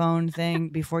my phone thing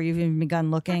before you've even begun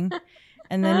looking.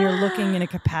 And then you're looking in a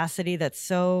capacity that's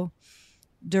so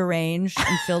deranged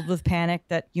and filled with panic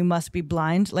that you must be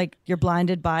blind. Like you're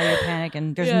blinded by your panic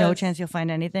and there's no chance you'll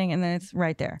find anything. And then it's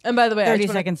right there. And by the way, 30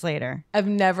 seconds later. I've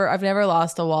never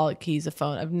lost a wallet, keys, a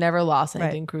phone. I've never lost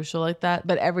anything crucial like that.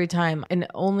 But every time, and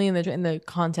only in the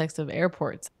context of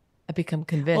airports, I become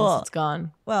convinced it's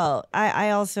gone. Well, I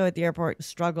also at the airport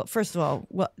struggle. First of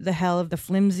all, the hell of the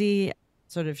flimsy,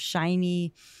 sort of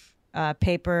shiny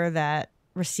paper that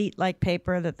receipt-like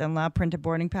paper that they'll now print a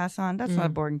boarding pass on. That's not a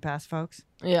boarding pass, folks.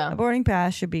 Yeah. A boarding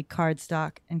pass should be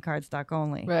cardstock and cardstock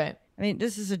only. Right. I mean,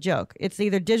 this is a joke. It's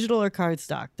either digital or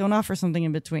cardstock. Don't offer something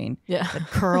in between. Yeah. That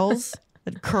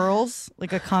curls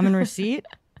like a common receipt.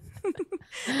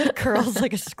 That curls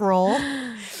like a scroll.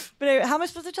 But how am I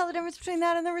supposed to tell the difference between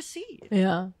that and the receipt?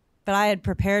 Yeah. But I had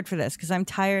prepared for this because I'm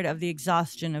tired of the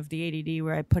exhaustion of the ADD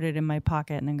where I put it in my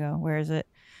pocket and then go, where is it?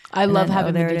 I love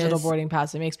having the there it digital is. boarding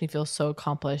pass. It makes me feel so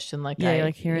accomplished and like You're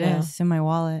like, here it is. It's in my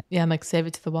wallet. Yeah, I'm like, save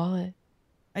it to the wallet.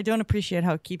 I don't appreciate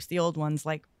how it keeps the old ones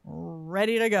like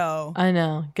ready to go. I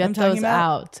know. Get those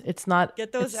out. It's not.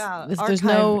 Get those out. There's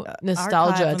no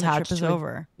nostalgia when the attached trip is to it.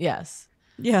 over. Yes.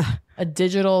 Yeah. A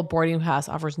digital boarding pass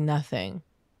offers nothing.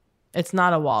 It's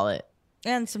not a wallet.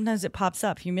 And sometimes it pops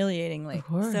up humiliatingly. Of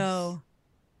course. So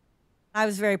I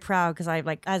was very proud because I,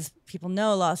 like, as people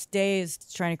know, lost days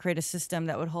trying to create a system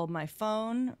that would hold my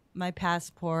phone, my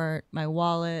passport, my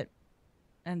wallet,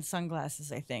 and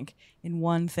sunglasses, I think, in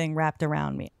one thing wrapped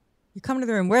around me. You come to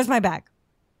the room, where's my bag?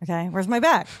 Okay, where's my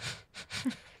bag?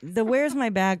 The where's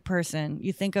my bag person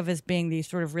you think of as being the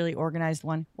sort of really organized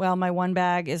one. Well, my one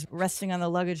bag is resting on the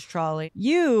luggage trolley.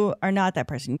 You are not that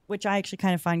person, which I actually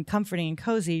kind of find comforting and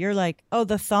cozy. You're like, oh,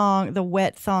 the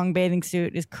wet thong bathing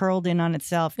suit is curled in on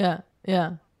itself. Yeah,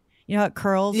 yeah. You know how it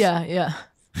curls? Yeah, yeah.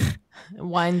 It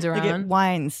winds around. Like it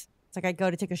winds. It's like I go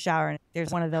to take a shower and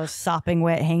there's one of those sopping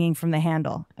wet hanging from the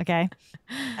handle. Okay.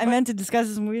 I meant to discuss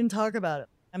this and we didn't talk about it.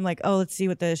 I'm like, oh, let's see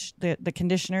what the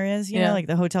conditioner is, you know, like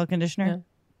the hotel conditioner. Yeah.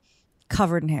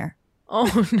 Covered in hair.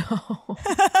 Oh, no.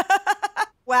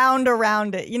 Wound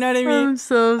around it. You know what I mean? I'm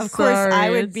so sorry. Of course, I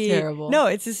would It's be. terrible. No,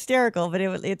 it's hysterical, but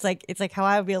it's like how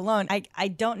I would be alone. I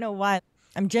don't know why.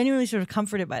 I'm genuinely sort of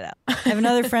comforted by that. I have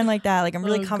another friend like that. Like I'm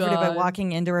really comforted by God.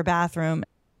 walking into her bathroom.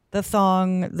 The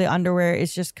thong, the underwear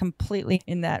is just completely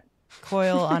in that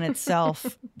coil on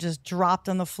itself, just dropped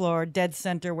on the floor, dead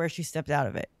center where she stepped out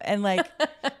of it. And like,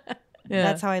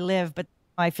 that's how I live. But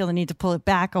I feel the need to pull it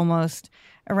back almost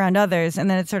around others. And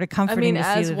then it's sort of comforting to see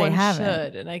as that one they haven't.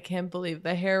 should. And I can't believe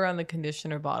the hair around the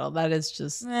conditioner bottle. That is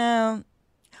just.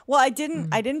 Well, I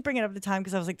didn't bring it up at the time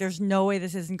because I was like, there's no way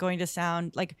this isn't going to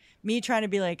sound like me trying to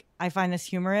be like, I find this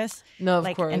humorous. No,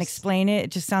 of course. And explain it.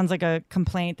 It just sounds like a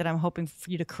complaint that I'm hoping for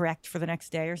you to correct for the next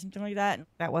day or something like that.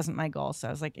 That wasn't my goal. So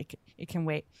I was like, it can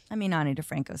wait. I mean, Ani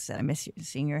DeFranco said, I miss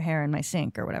seeing your hair in my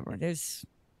sink or whatever. There's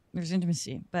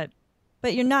intimacy, but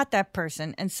you're not that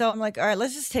person. And so I'm like, all right,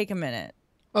 let's just take a minute.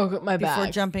 Oh, my bag.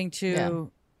 Before jumping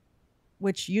to,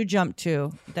 which you jumped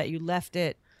to, that you left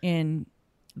it in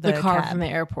the car cab. from the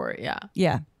airport. Yeah.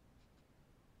 Yeah.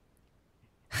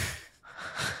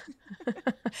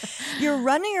 You're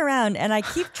running around and I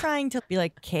keep trying to be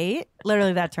like, Kate,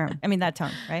 literally that tone,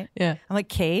 right? Yeah. I'm like,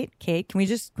 Kate, can we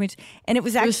just, and it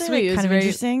was actually sweet. like kind of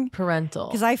interesting. Parental.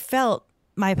 Because I felt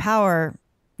my power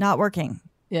not working.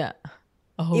 Yeah.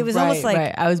 Oh, it was almost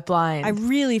like I was blind. I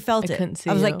really felt it. Couldn't see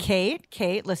I was you. like,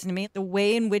 Kate, listen to me. The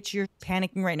way in which you're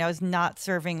panicking right now is not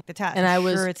serving the task. And I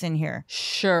was sure it's in here.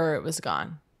 Sure it was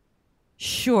gone.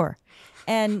 Sure.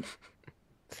 And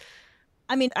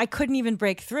I mean, I couldn't even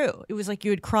break through. It was like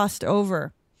you had crossed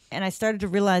over. And I started to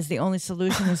realize the only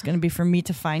solution was going to be for me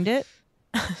to find it.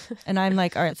 And I'm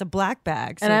like, all right, it's a black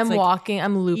bag. So and I'm it's like walking,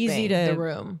 I'm looping easy to the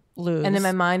room. lose. And in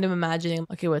my mind, I'm imagining,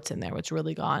 okay, what's in there? What's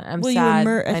really gone? I'm Well, sad.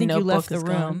 I think my you left notebook the is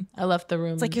room. gone. I left the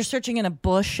room. It's like you're searching in a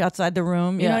bush outside the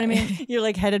room. You know what I mean? You're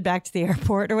like headed back to the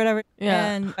airport or whatever.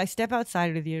 Yeah. And I step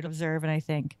outside with you to observe and I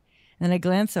think, and then I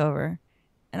glance over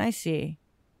and I see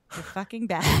the fucking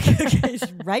bag. Okay,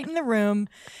 it's right in the room,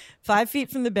 5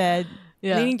 feet from the bed,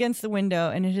 leaning against the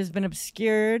window, and it has been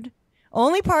obscured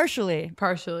only partially.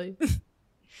 Partially.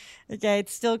 Okay,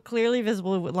 it's still clearly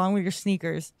visible along with your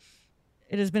sneakers.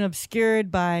 It has been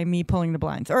obscured by me pulling the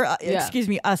blinds. Or, excuse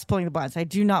me, us pulling the blinds. I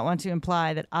do not want to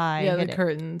imply that I the hit it.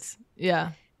 curtains.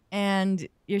 Yeah. And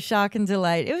your shock and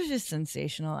delight, it was just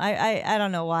sensational. I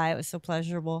don't know why it was so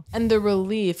pleasurable. And the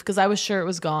relief, because I was sure it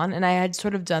was gone. And I had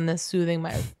sort of done this soothing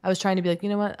I was trying to be like, you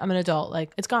know what? I'm an adult.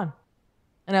 Like, it's gone.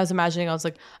 And I was imagining, I was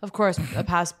like, of course, a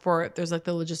passport, there's like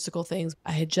the logistical things.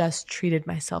 I had just treated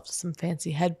myself to some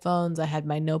fancy headphones. I had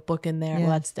my notebook in there. Yeah.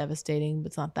 Well, that's devastating, but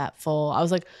it's not that full. I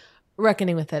was like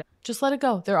reckoning with it. Just let it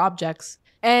go. They're objects.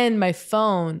 And my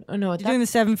phone. Oh, no. You're doing the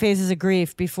 7 phases of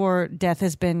grief before death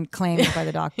has been claimed by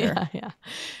the doctor. Yeah.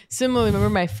 Similarly, remember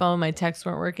my phone, my texts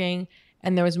weren't working.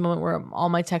 And there was a moment where all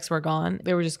my texts were gone.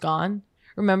 They were just gone.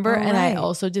 Remember? Oh, and I right.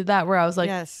 also did that where I was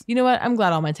like, you know what? I'm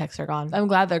glad all my texts are gone. I'm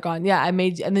glad they're gone. Yeah, and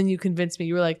then you convinced me.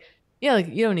 You were like, yeah, like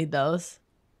you don't need those.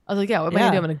 I was like, yeah, what am I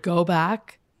going to do? I'm going to go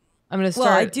back. I'm going to start.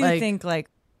 Well, I do think like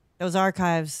those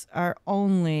archives are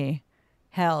only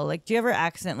hell. Like, do you ever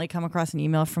accidentally come across an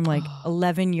email from like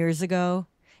 11 years ago,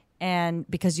 and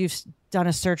because you've done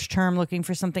a search term looking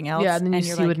for something else, Yeah, and then you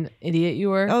see what an idiot you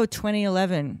were. Oh,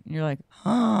 2011. And you're like,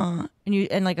 huh.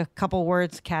 And like a couple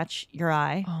words catch your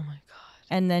eye. Oh my God.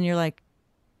 And then you're like,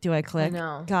 do I click? I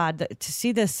know. God, to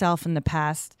see the self in the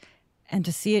past and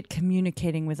to see it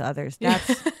communicating with others.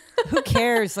 That's who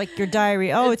cares? Like your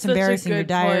diary. Oh, it's embarrassing. Your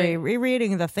diary. Point.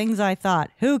 Rereading the things I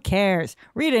thought. Who cares?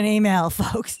 Read an email,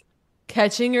 folks.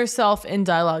 Catching yourself in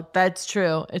dialogue. That's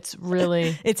true. It's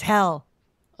really. It's hell.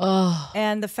 Oh.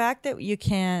 And the fact that you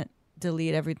can't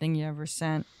delete everything you ever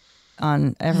sent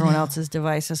on everyone else's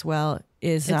device as well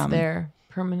is it's there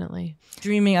permanently.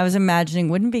 Dreaming. I was imagining,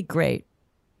 wouldn't it be great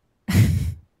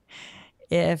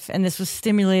if, and this was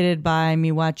stimulated by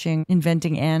me watching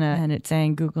Inventing Anna and it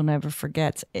saying Google never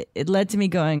forgets. It led to me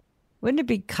going, wouldn't it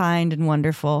be kind and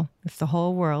wonderful if the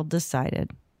whole world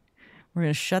decided we're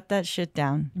going to shut that shit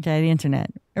down, okay, the internet,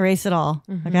 erase it all,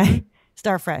 okay,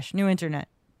 start fresh, new internet.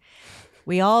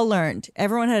 We all learned.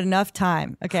 Everyone had enough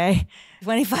time, okay,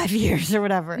 25 years or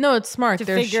whatever. No, it's smart. To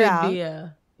there figure should out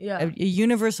be a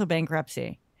universal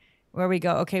bankruptcy. Where we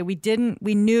go, okay, we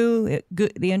knew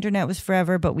the internet was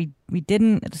forever, but we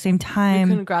didn't at the same time.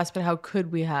 We couldn't grasp it. How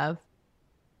could we have?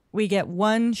 We get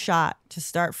one shot to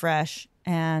start fresh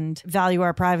and value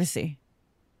our privacy.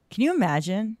 Can you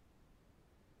imagine?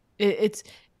 It's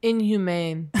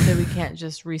inhumane that we can't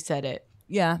just reset it.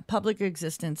 Yeah, public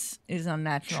existence is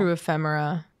unnatural. True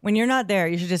ephemera. When you're not there,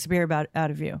 you should disappear out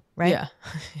of view, right? Yeah.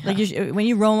 Like when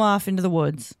you roam off into the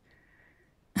woods,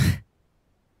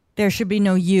 there should be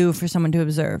no you for someone to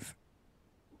observe.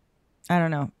 I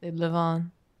don't know. They live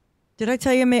on. Did I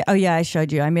tell you? Oh, yeah, I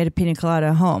showed you. I made a pina colada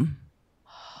at home.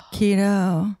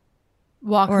 Keto.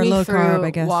 Walk or me low through. Carb,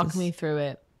 I guess. Walk me through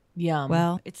it. Yum.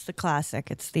 Well, it's the classic.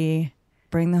 It's the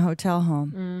bring the hotel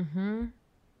home. Mm-hmm.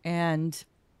 And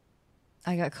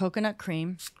I got coconut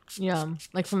cream. Yum.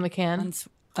 Like from the can?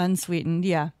 Unsweetened,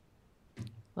 yeah.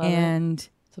 Love and it.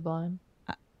 Sublime.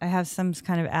 I have some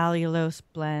kind of allulose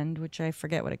blend, which I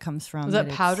forget what it comes from. Was that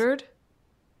powdered?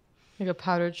 Like a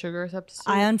powdered sugar substitute?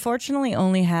 I unfortunately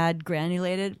only had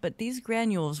granulated, but these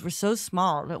granules were so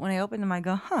small that when I opened them, I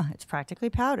go, it's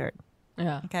practically powdered.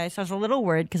 Yeah. Okay, so I was a little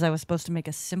worried because I was supposed to make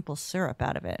a simple syrup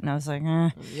out of it. And I was like,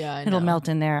 yeah, it'll melt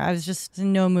in there. I was just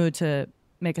in no mood to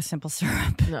make a simple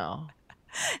syrup. No.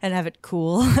 And have it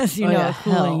cool. As you know,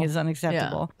 cooling is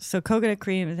unacceptable. Yeah. So coconut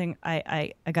cream thing,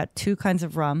 I got 2 kinds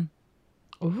of rum.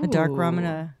 Ooh. A dark rum and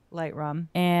a light rum.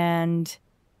 And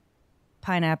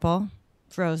pineapple,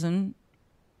 frozen,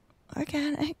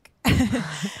 organic.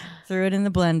 Threw it in the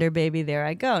blender, baby. There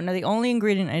I go. Now, the only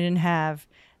ingredient I didn't have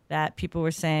that people were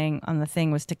saying on the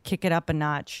thing was to kick it up a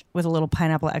notch with a little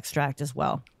pineapple extract as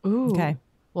well. Ooh. Okay.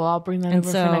 Well, I'll bring that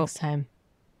over for next time.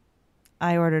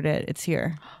 I ordered it. It's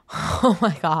here. Oh,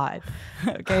 my God.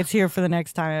 Okay, it's here for the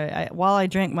next time. While I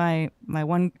drank my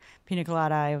one pina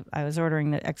colada, I was ordering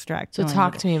the extract. So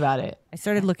talk to me about it. I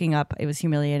started looking up. It was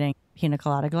humiliating. Pina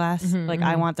colada glass.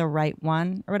 I want the right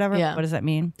one or whatever. Yeah. What does that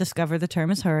mean? Discover the term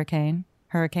is hurricane.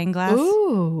 Hurricane glass.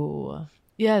 Ooh.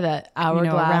 Yeah, that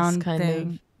hourglass round kind thing.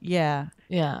 of. Yeah.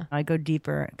 Yeah. I go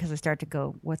deeper because I start to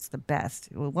go, what's the best?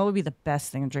 What would be the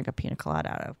best thing to drink a pina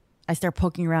colada out of? I start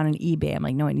poking around on eBay. I'm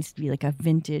like, no, it needs to be like a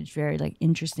vintage, very like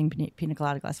interesting pina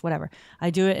colada glass, whatever.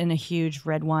 I do it in a huge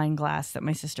red wine glass that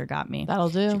my sister got me. That'll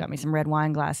do. She got me some red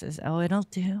wine glasses. Oh, it'll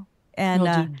do. And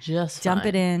it'll do just dump fine.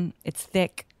 it in. It's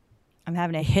thick. I'm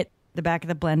having to hit the back of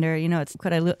the blender.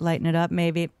 Could I lighten it up?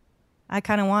 Maybe. I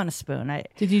kind of want a spoon.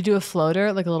 Did you do a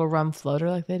floater, like a little rum floater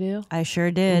like they do? I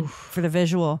sure did. Oof. For the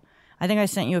visual. I think I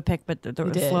sent you a pic, but the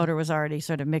floater was already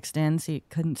sort of mixed in, so you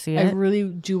couldn't see it. I really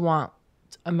do want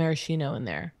a maraschino in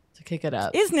there to kick it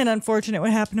up. Isn't it unfortunate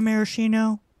what happened to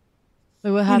maraschino?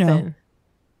 Wait, what happened?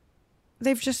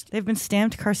 They've been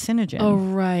stamped carcinogen. Oh,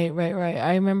 right.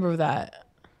 I remember that.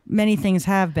 Many things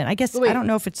have been. I guess, I don't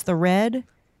know if it's the red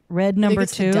number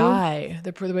 2. The dye,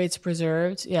 the way it's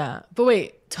preserved. Yeah. But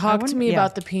wait, talk to me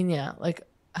about the pina. Like,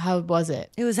 how was it?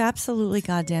 It was absolutely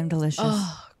goddamn delicious.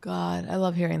 Oh, God. I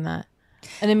love hearing that.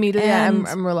 And immediately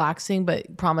I'm relaxing,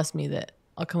 but promise me that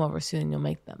I'll come over soon and you'll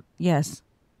make them. Yes.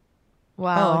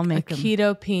 Wow. I'll make a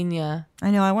keto pina. I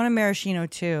know. I want a maraschino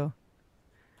too.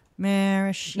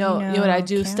 Maraschino. No, you know what I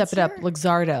do? Step it up.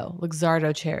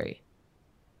 Luxardo cherry.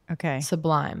 Okay.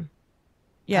 Sublime.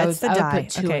 Yeah, it's the dye. I would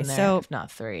put 2 in there, if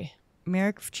not 3.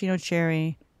 Maraschino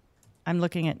cherry. I'm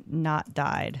looking at not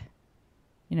dyed.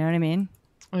 You know what I mean?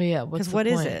 Oh, yeah. What's the point? What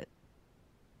is it?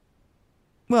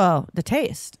 Well, the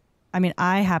taste. I mean,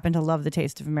 I happen to love the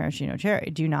taste of a maraschino cherry.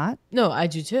 Do you not? No, I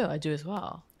do too. I do as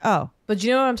well. Oh. But do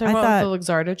you know what I'm talking about with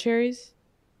the Luxardo cherries?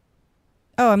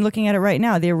 Oh, I'm looking at it right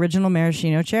now. The original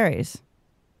maraschino cherries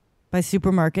by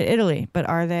Supermarket Italy. But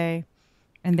are they?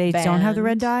 And they don't have the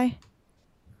red dye?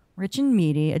 Rich and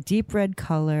meaty, a deep red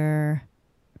color.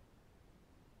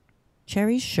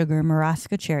 Cherry sugar,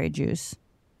 Marasca cherry juice.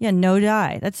 Yeah, no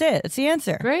dye. That's it. That's the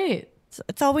answer. Great.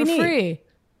 That's all we need. Free.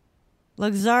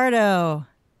 Luxardo.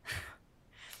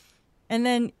 And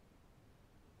then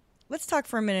let's talk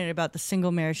for a minute about the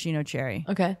single maraschino cherry.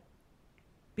 Okay.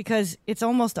 Because it's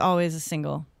almost always a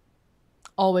single.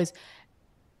 Always.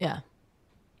 Yeah.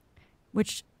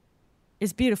 Which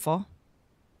is beautiful,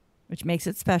 which makes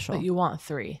it special. But you want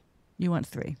 3. You want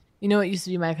 3. You know what used to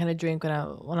be my kind of drink when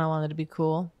I wanted to be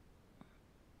cool?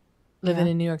 Living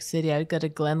in New York City, I'd go to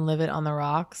Glenlivet on the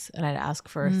rocks, and I'd ask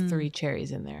for 3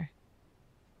 cherries in there.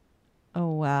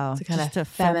 Oh, wow. To kind just of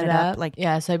to fem it up. Like,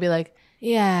 yeah, so I'd be like,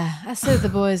 yeah, I served the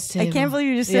boys table. I can't believe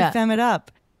you just said fem it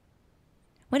up.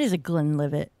 What is a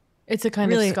Glenlivet? It's a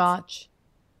kind of scotch.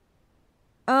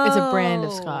 Oh, it's a brand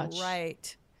of scotch.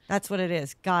 Right. That's what it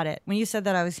is. Got it. When you said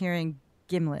that, I was hearing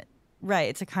gimlet. Right.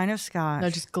 It's a kind of scotch. No,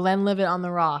 just Glenlivet on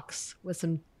the rocks with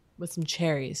some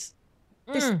cherries.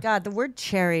 God, the word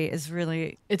cherry is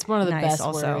really it's one of the best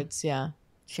also. words. Yeah.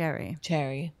 Cherry.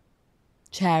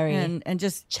 And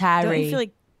just cherry. Don't you feel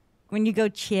like when you go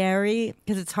cherry,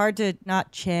 because it's hard to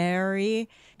not cherry,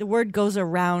 the word goes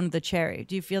around the cherry.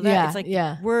 Do you feel that? Yeah, it's like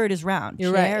the word is round.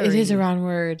 You're right. It is a round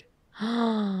word.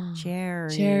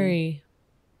 Cherry. Cherry.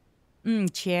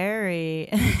 Cherry.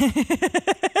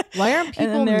 Why aren't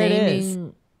people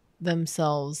naming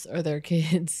themselves or their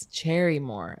kids Cherry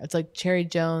more? It's like Cherry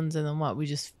Jones and then what? We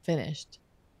just finished.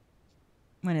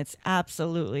 When it's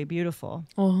absolutely beautiful.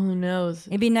 Well, who knows?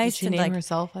 It'd be nice to to name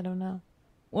herself. I don't know.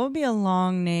 What would be a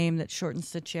long name that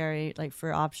shortens to cherry, like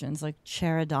for options, like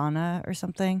Cheradonna or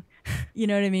something? You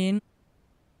know what I mean?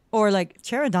 Or like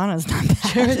Cheradonna's not bad.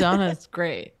 Cheradonna's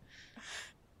great.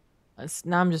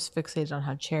 Now I'm just fixated on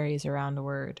how cherry is around a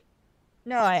word.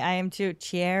 No, I am too.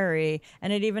 Cherry.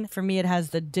 And it even, for me, it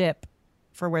has the dip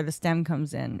for where the stem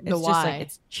comes in. It's just like,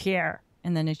 it's chair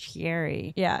and then a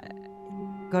cherry. Yeah.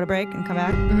 Go to break and come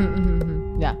back?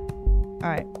 Yeah. All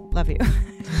right. Love you.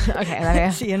 Okay. I love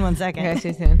you. See you in 1 second. Okay, see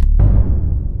you soon.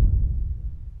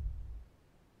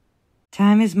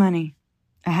 Time is money.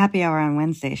 A happy hour on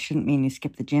Wednesday shouldn't mean you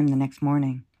skip the gym the next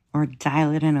morning or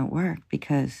dial it in at work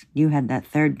because you had that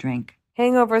third drink.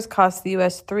 Hangovers cost the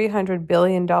U.S. $300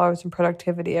 billion in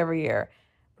productivity every year.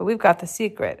 But we've got the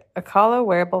secret, Acala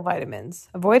wearable vitamins.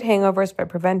 Avoid hangovers by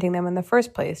preventing them in the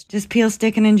first place. Just peel,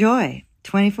 stick, and enjoy.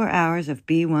 24 hours of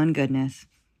B1 goodness.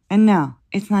 And no,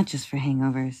 it's not just for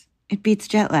hangovers. It beats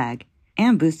jet lag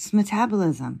and boosts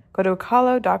metabolism. Go to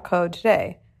Acala.co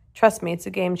today. Trust me, it's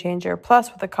a game changer.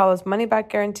 Plus, with Acala's money-back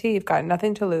guarantee, you've got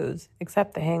nothing to lose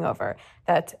except the hangover.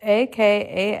 That's AKALO.co.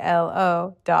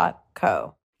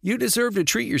 You deserve to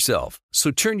treat yourself, so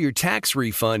turn your tax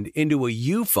refund into a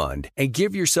U fund and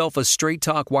give yourself a Straight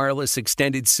Talk Wireless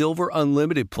Extended Silver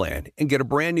Unlimited plan and get a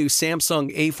brand new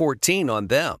Samsung A14 on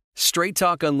them. Straight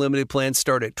Talk Unlimited plans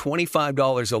start at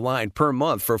 $25 a line per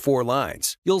month for 4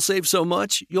 lines. You'll save so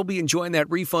much, you'll be enjoying that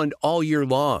refund all year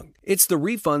long. It's the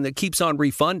refund that keeps on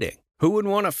refunding. Who would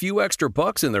want a few extra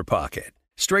bucks in their pocket?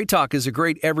 Straight Talk is a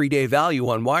great everyday value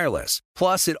on wireless.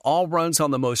 Plus, it all runs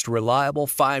on the most reliable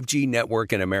 5G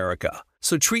network in America.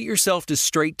 So treat yourself to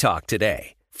Straight Talk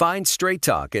today. Find Straight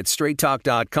Talk at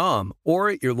straighttalk.com or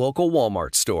at your local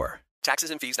Walmart store.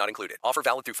 Taxes and fees not included. Offer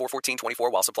valid through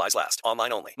 4/14/24 while supplies last.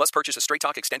 Online only. Must purchase a Straight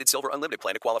Talk Extended Silver Unlimited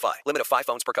plan to qualify. Limit of 5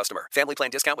 phones per customer. Family plan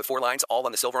discount with 4 lines, all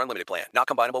on the Silver Unlimited plan. Not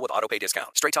combinable with autopay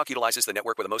discount. Straight Talk utilizes the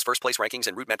network with the most first-place rankings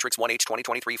and Root Metrics 1H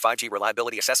 2023 5G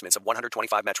reliability assessments of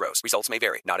 125 metros. Results may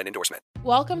vary. Not an endorsement.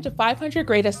 Welcome to 500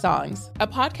 Greatest Songs, a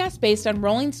podcast based on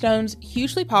Rolling Stone's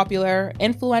hugely popular,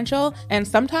 influential, and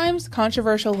sometimes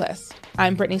controversial list.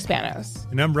 I'm Brittany Spanos.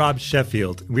 And I'm Rob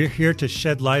Sheffield. We're here to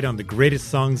shed light on the greatest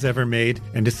songs ever made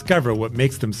and discover what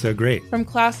makes them so great. From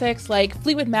classics like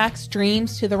Fleetwood Mac's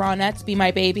Dreams to the Ronettes' Be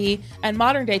My Baby, and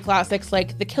modern day classics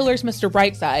like The Killer's Mr.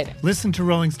 Brightside. Listen to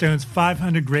Rolling Stone's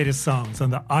 500 Greatest Songs on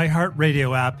the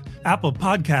iHeartRadio app, Apple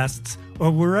Podcasts,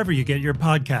 or wherever you get your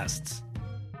podcasts.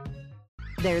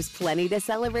 There's plenty to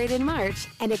celebrate in March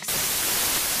and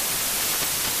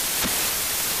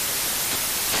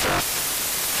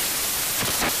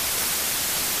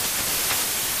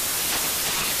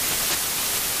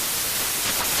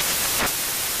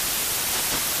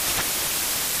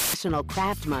National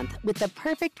Craft Month with the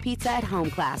perfect pizza at home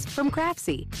class from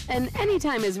Craftsy. And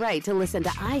anytime is right to listen to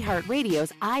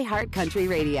iHeartRadio's iHeart Country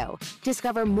Radio.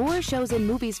 Discover more shows and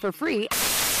movies for free.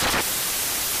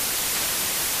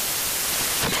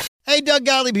 Hey, Doug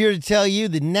Gottlieb here to tell you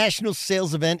the national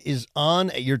sales event is on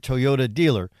at your Toyota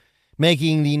dealer,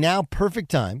 making the now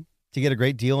perfect time to get a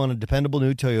great deal on a dependable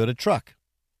new Toyota truck,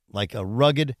 like a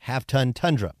rugged half-ton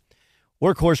Tundra.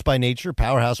 Workhorse by nature,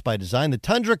 powerhouse by design, the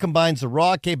Tundra combines the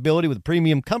raw capability with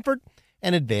premium comfort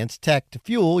and advanced tech to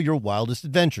fuel your wildest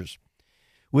adventures.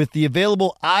 With the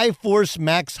available iForce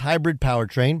Max hybrid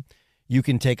powertrain, you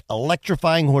can take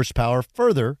electrifying horsepower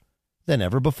further than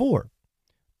ever before.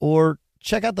 Or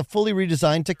check out the fully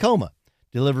redesigned Tacoma.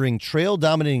 Delivering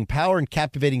trail-dominating power and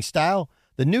captivating style,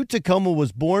 the new Tacoma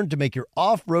was born to make your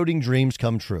off-roading dreams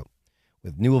come true.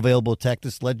 With new available tech,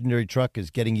 this legendary truck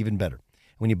is getting even better.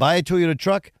 When you buy a Toyota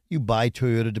truck, you buy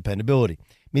Toyota dependability,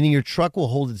 meaning your truck will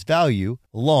hold its value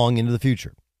long into the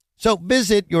future. So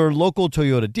visit your local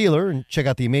Toyota dealer and check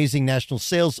out the amazing national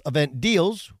sales event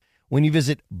deals when you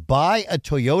visit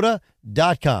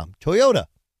buyatoyota.com. Toyota,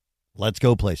 let's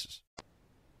go places.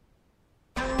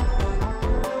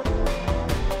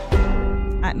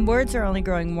 Words are only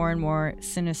growing more and more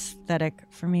synesthetic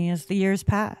for me as the years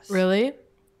pass. Really?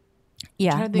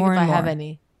 Yeah, I'm trying to think more if and I more. have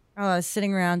any. Oh, I was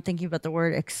sitting around thinking about the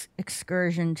word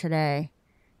excursion today,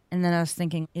 and then I was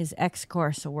thinking, is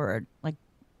excurse a word? Like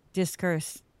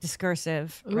discursive,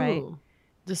 right? Ooh,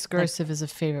 discursive is a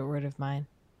favorite word of mine.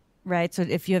 Right. So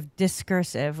if you have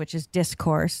discursive, which is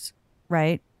discourse,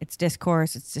 right? It's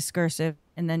discourse, it's discursive,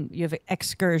 and then you have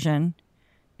excursion.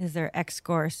 Is there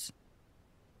excurse?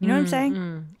 You know what I'm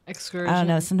saying? Excursion. I don't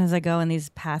know. Sometimes I go in these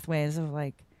pathways of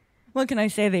like, what can I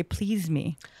say? They please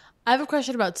me. I have a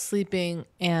question about sleeping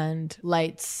and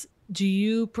lights. Do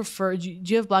you prefer? Do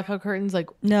you have blackout curtains? Like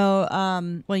No.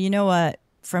 Well, you know what?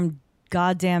 From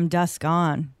goddamn dusk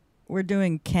on, we're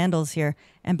doing candles here,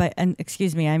 and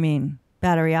excuse me, I mean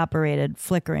battery operated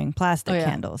flickering plastic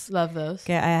candles. Love those.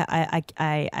 Okay,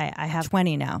 I have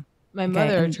 20 now. My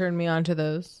mother turned me on to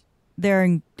those. They're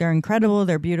incredible.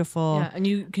 They're beautiful. Yeah, and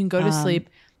you can go to sleep.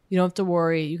 You don't have to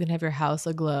worry. You can have your house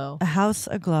aglow. A house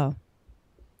aglow,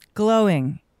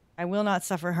 glowing. I will not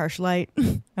suffer harsh light.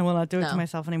 I will not do it to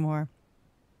myself anymore.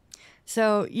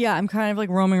 So yeah, I'm kind of like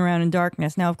roaming around in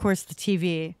darkness. Now, of course, the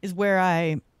TV is where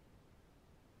I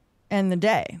end the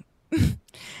day.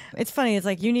 It's funny. It's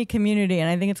like you need community, and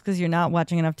I think it's because you're not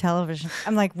watching enough television.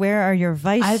 I'm like, where are your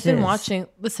vices? I've been watching.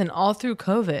 Listen, all through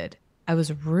COVID, I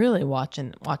was really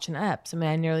watching eps. I mean,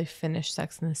 I nearly finished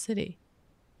Sex and the City.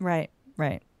 Right.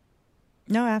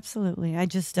 No, absolutely. I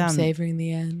just I'm savoring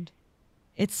the end.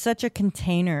 It's such a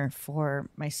container for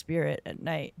my spirit at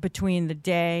night between the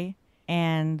day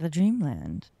and the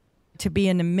dreamland. To be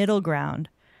in the middle ground,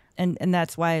 and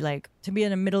that's why, like, to be in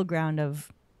the middle ground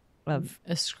of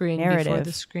a screen narrative. Before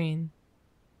the screen.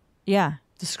 Yeah,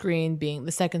 the screen being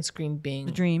the second screen being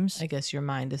the dreams. I guess your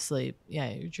mind asleep. Yeah,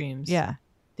 your dreams. Yeah,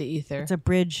 the ether. It's a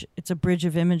bridge. It's a bridge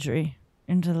of imagery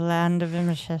into the land of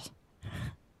images.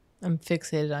 I'm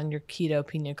fixated on your keto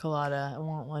pina colada. I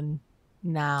want one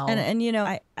now. And you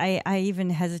know, I even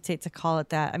hesitate to call it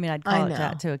that. I mean, I'd call it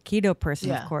that to a keto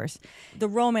person, of course. The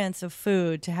romance of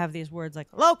food, to have these words like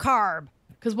low carb.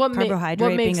 Because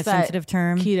carbohydrate being a sensitive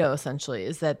term. Keto essentially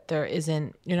is that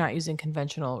you're not using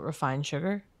conventional refined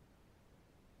sugar.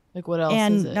 Like what else is it?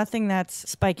 And nothing that's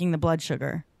spiking the blood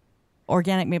sugar.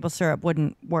 Organic maple syrup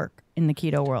wouldn't work in the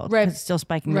keto world. Right. It's still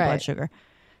spiking the blood sugar.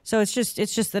 So it's just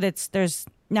that there's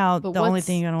now the only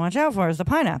thing you're gonna watch out for is the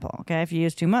pineapple. Okay, if you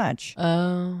use too much,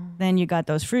 then you got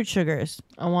those fruit sugars.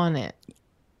 I want it.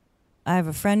 I have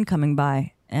a friend coming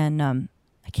by, and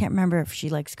I can't remember if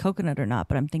she likes coconut or not,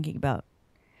 but I'm thinking about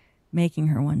making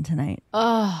her one tonight.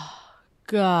 Oh,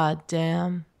 god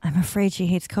damn! I'm afraid she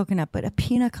hates coconut, but a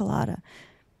pina colada.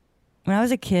 When I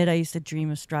was a kid, I used to dream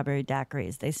of strawberry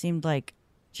daiquiris. They seemed like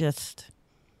just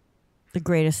the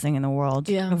greatest thing in the world.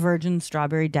 Yeah. A virgin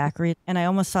strawberry daiquiri. And I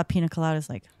almost saw pina coladas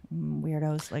like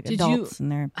weirdos, like adults in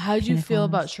their How did you pina feel coladas.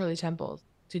 about Shirley Temple?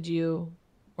 Did you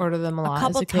order them a lot A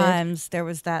couple as a kid? times there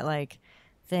was that like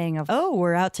thing of, oh,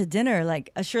 we're out to dinner, like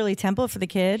a Shirley Temple for the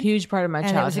kid. Huge part of my and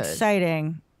childhood. It was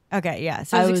exciting. Okay, yeah.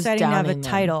 So it was exciting to have a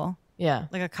title. Yeah.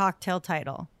 Like a cocktail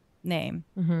title name.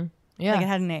 Mm-hmm. Yeah. Like it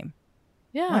had a name.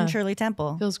 Yeah. One Shirley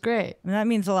Temple. Feels great. And that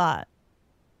means a lot.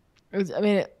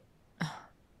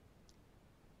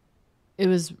 It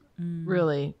was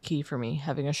really key for me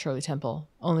having a Shirley Temple.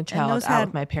 Only child out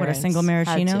with my parents. A single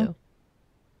maraschino?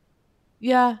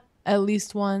 Yeah, at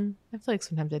least one. I feel like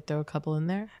sometimes I'd throw a couple in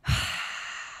there.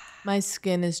 My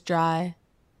skin is dry.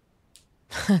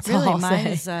 That's really, all I'll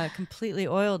mine say. is completely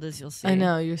oiled, as you'll see. I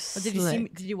know, you're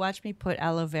Did you watch me put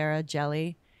aloe vera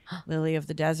jelly, lily of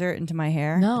the desert, into my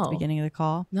hair at No. the beginning of the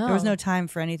call? No. There was no time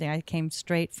for anything. I came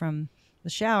straight from the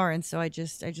shower, and so I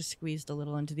just squeezed a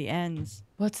little into the ends.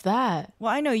 What's that?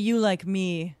 Well, I know you like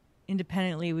me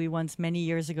independently, we once, many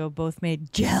years ago, both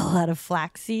made gel out of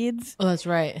flax seeds. Oh, that's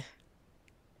right.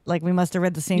 Like, we must have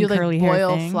read the same You curly like hair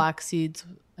boil thing. flax seeds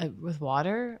with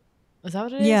water? Is that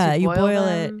what it is? Yeah, you boil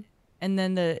them? it, and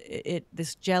then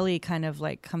this jelly kind of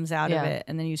like comes out of it,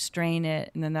 and then you strain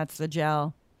it, and then that's the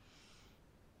gel.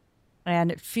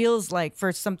 And it feels like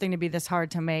for something to be this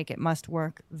hard to make, it must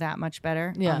work that much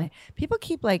better. Yeah. People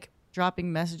keep like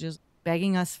dropping messages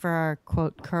begging us for our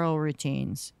quote curl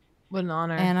routines. What an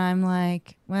honor. And I'm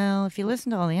like, well, if you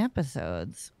listen to all the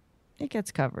episodes, it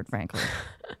gets covered, frankly.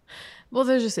 Well,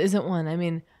 there just isn't one. I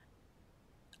mean,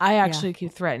 I actually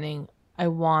keep threatening, I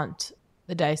want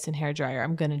the Dyson hairdryer.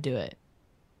 I'm going to do it.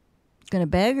 Gonna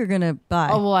beg or gonna buy?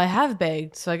 Oh, well, I have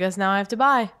begged, so I guess now I have to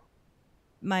buy.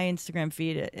 My Instagram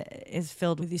feed is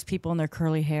filled with these people and their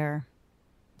curly hair.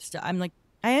 I'm like,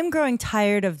 I am growing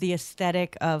tired of the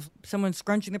aesthetic of someone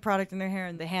scrunching the product in their hair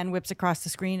and the hand whips across the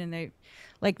screen and they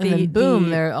like And then boom,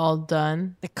 they're all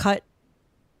done. The cut.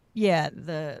 Yeah.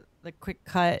 The quick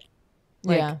cut.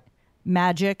 Like,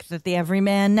 magic that the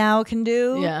everyman now can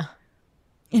do. Yeah.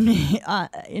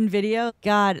 In video.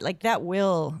 God, like that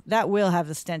will have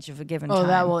the stench of a given time. Oh,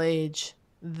 that will age.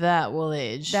 That will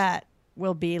age. That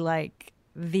will be like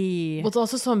Well, it's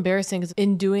also so embarrassing because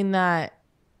in doing that,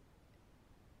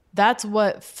 that's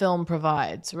what film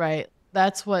provides, right?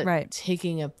 That's what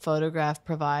taking a photograph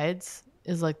provides,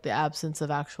 is like the absence of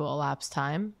actual elapsed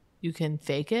time. You can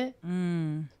fake it.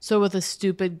 So with a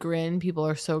stupid grin, people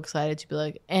are so excited to be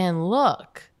like, and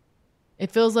look. It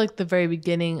feels like the very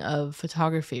beginning of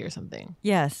photography or something.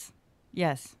 Yes.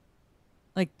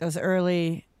 Like those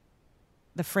early,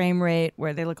 the frame rate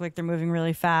where they look like they're moving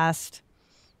really fast.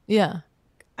 Yeah.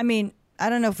 I mean, I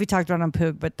don't know if we talked about it on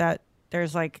Poog, but that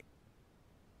there's like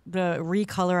the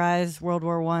recolorized World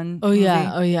War I. Oh, movie.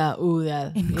 yeah. Oh, yeah. Ooh,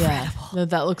 yeah. Incredible. Yeah. No,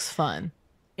 that looks fun.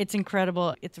 It's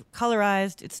incredible. It's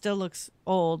colorized. It still looks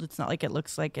old. It's not like it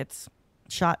looks like it's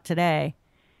shot today.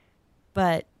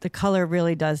 But the color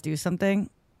really does do something.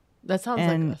 That sounds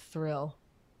like a thrill.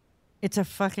 It's a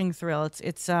fucking thrill.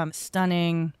 It's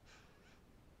stunning.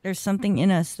 There's something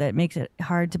in us that makes it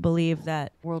hard to believe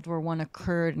that World War I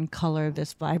occurred in color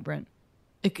this vibrant.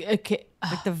 Like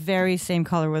the very same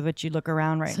color with which you look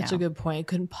around right now. Such a good point. It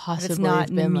couldn't possibly it's not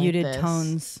have been muted like this.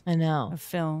 tones. I know. Of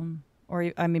film.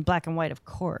 Or, I mean, black and white, of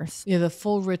course. Yeah, the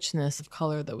full richness of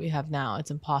color that we have now, it's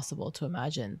impossible to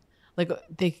imagine. Like,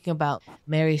 thinking about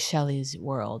Mary Shelley's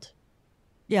world.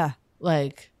 Yeah.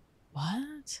 Like,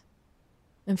 what?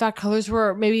 In fact, colors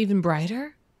were maybe even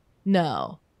brighter?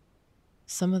 No.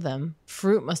 Some of them.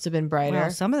 Fruit must have been brighter.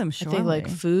 Well, some of them, surely. I think, like,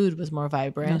 food was more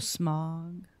vibrant. No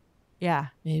smog. Yeah.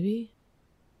 Maybe.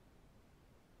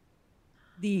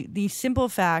 The simple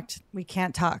fact we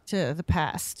can't talk to the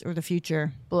past or the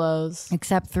future blows,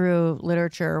 except through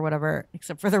literature or whatever,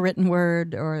 except for the written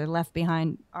word or left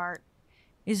behind art,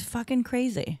 is fucking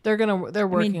crazy. They're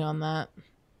working on that.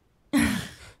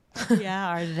 Yeah,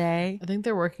 are they? I think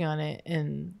they're working on it,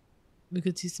 and we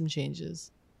could see some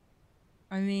changes.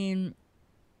 I mean,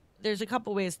 there's a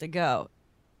couple ways to go.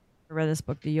 I read this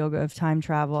book, The Yoga of Time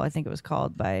Travel. I think it was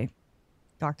called by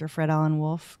Dr. Fred Alan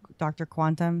Wolf, Dr.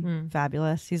 Quantum.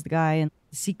 Fabulous. He's the guy in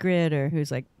The Secret, or who's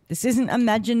like, this isn't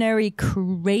imaginary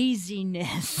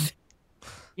craziness.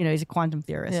 You know, he's a quantum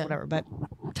theorist, whatever. But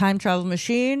time travel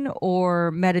machine or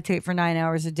meditate for 9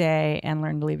 hours a day and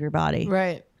learn to leave your body.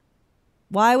 Right.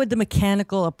 Why would the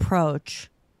mechanical approach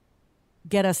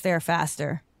get us there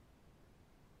faster?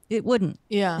 It wouldn't.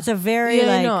 Yeah. It's a very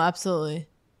no, absolutely.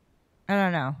 I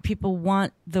don't know. People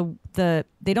want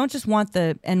they don't just want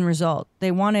the end result.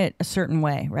 They want it a certain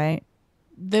way, right?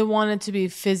 They want it to be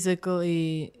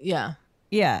physically, yeah.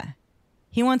 Yeah.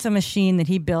 He wants a machine that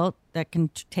he built that can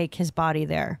take his body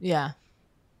there. Yeah.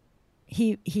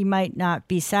 He might not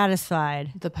be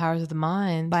satisfied. The powers of the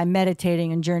mind. By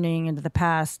meditating and journeying into the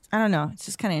past. I don't know. It's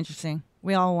just kind of interesting.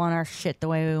 We all want our shit the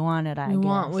way we want it, I guess. We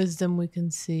want wisdom we can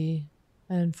see.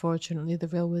 And unfortunately, the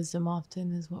real wisdom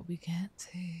often is what we can't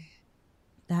see.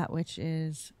 That which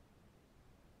is...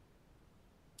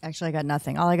 Actually, I got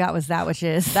nothing. All I got was that which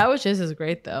is. That which is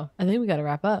great, though. I think we got to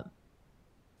wrap up.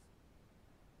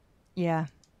 Yeah.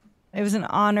 It was an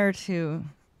honor to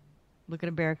look at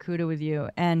a barracuda with you.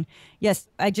 And yes,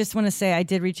 I just want to say I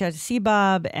did reach out to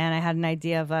CBOB and I had an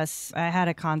idea of us. I had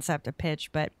a concept, a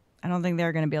pitch, but I don't think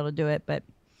they're going to be able to do it. But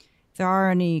if there are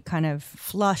any kind of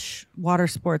flush water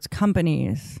sports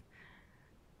companies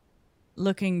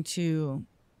looking to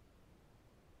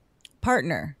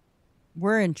partner,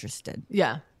 we're interested.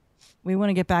 Yeah. We want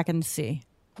to get back in the sea.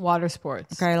 Water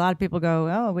sports. Okay, a lot of people go,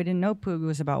 oh, we didn't know Poog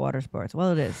was about water sports.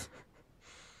 Well, it is.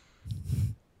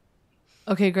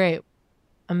 Okay, great.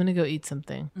 I'm going to go eat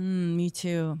something. Me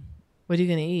too. What are you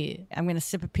going to eat? I'm going to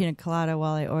sip a pina colada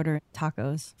while I order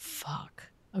tacos. Fuck.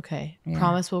 Okay. Yeah.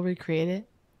 Promise we'll recreate it?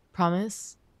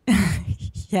 Promise?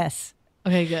 Yes.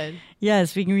 Okay, good.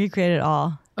 Yes, we can recreate it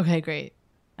all. Okay, great.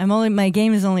 My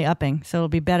game is only upping, so it'll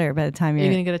be better by the time Are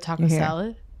you going to get a taco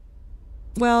salad?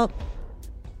 Well,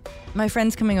 my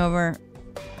friend's coming over,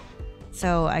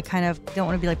 so I kind of don't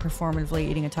want to be like performatively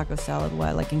eating a taco salad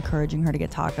while like encouraging her to get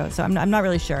tacos. So I'm not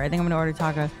really sure. I think I'm going to order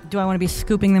tacos. Do I want to be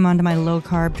scooping them onto my low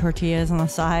carb tortillas on the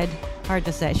side? Hard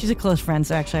to say. She's a close friend,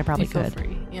 so actually I probably could.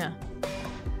 Free. Yeah.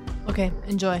 Okay,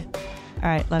 enjoy. All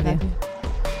right, love you.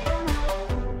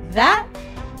 That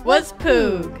was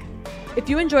Poog. If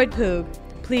you enjoyed Poog,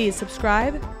 please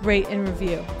subscribe, rate, and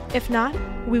review. If not,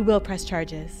 we will press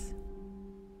charges.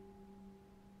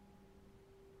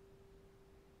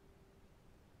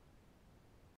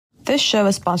 This show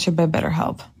is sponsored by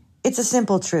BetterHelp. It's a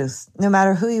simple truth. No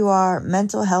matter who you are,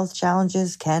 mental health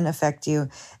challenges can affect you,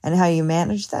 and how you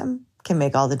manage them can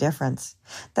make all the difference.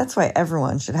 That's why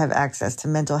everyone should have access to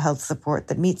mental health support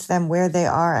that meets them where they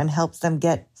are and helps them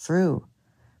get through.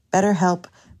 BetterHelp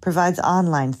provides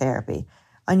online therapy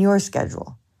on your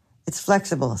schedule. It's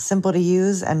flexible, simple to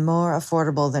use, and more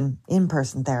affordable than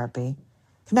in-person therapy.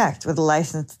 Connect with a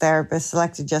licensed therapist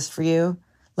selected just for you.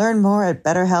 Learn more at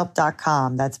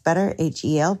BetterHelp.com. That's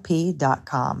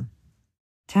BetterHelp.com.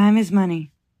 Time is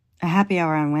money. A happy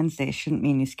hour on Wednesday shouldn't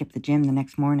mean you skip the gym the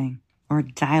next morning or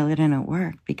dial it in at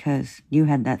work because you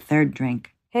had that third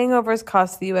drink. Hangovers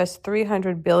cost the U.S.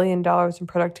 $300 billion in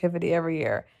productivity every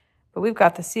year. But we've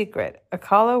got the secret,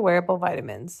 Acala wearable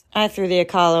vitamins. I threw the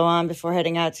Acala on before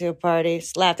heading out to a party,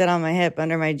 slapped it on my hip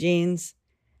under my jeans,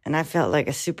 and I felt like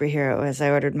a superhero as I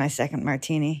ordered my second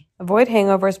martini. Avoid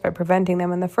hangovers by preventing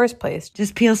them in the first place.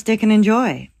 Just peel, stick, and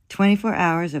enjoy. 24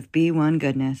 hours of B1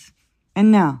 goodness. And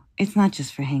no, it's not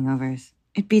just for hangovers.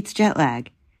 It beats jet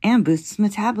lag and boosts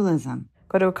metabolism.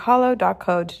 Go to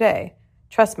Acala.co today.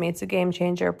 Trust me, it's a game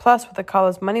changer. Plus, with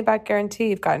Acala's money-back guarantee,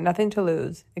 you've got nothing to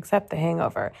lose except the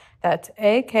hangover. That's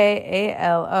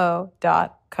AKALO.co.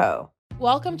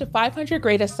 Welcome to 500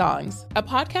 Greatest Songs, a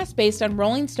podcast based on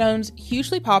Rolling Stone's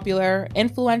hugely popular,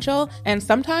 influential, and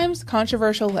sometimes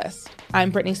controversial list. I'm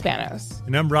Brittany Spanos.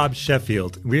 And I'm Rob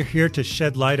Sheffield. We're here to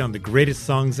shed light on the greatest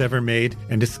songs ever made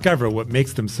and discover what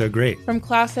makes them so great. From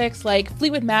classics like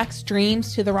Fleetwood Mac's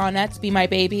Dreams to the Ronettes' Be My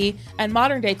Baby, and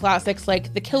modern-day classics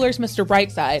like The Killer's Mr.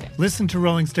 Brightside. Listen to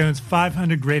Rolling Stone's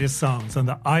 500 Greatest Songs on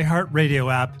the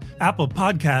iHeartRadio app, Apple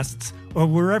Podcasts, or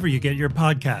wherever you get your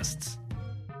podcasts.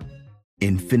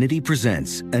 Infiniti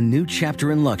presents a new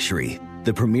chapter in luxury,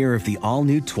 the premiere of the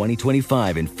all-new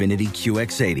 2025 Infiniti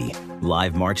QX80,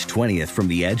 live March 20th from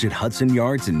the Edge at Hudson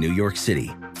Yards in New York City,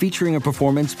 featuring a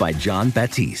performance by John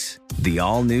Batiste. The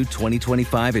all-new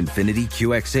 2025 Infiniti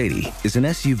QX80 is an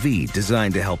SUV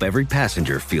designed to help every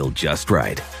passenger feel just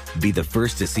right. Be the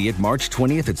first to see it March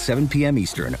 20th at 7 p.m.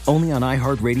 Eastern, only on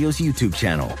iHeartRadio's YouTube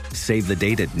channel. Save the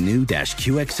date at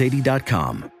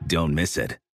new-QX80.com. Don't miss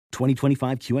it.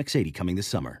 2025 QX80 coming this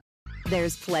summer.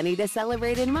 There's plenty to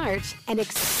celebrate in March and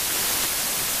National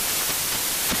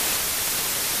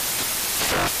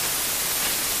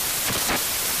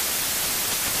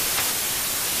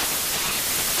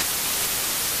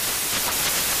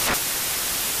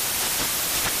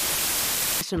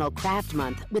Craft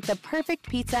Month with the perfect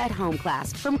pizza at home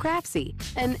class from Craftsy.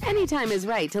 And anytime is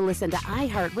right to listen to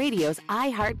iHeartRadio's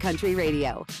iHeart Country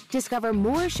Radio. Discover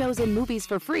more shows and movies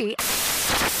for free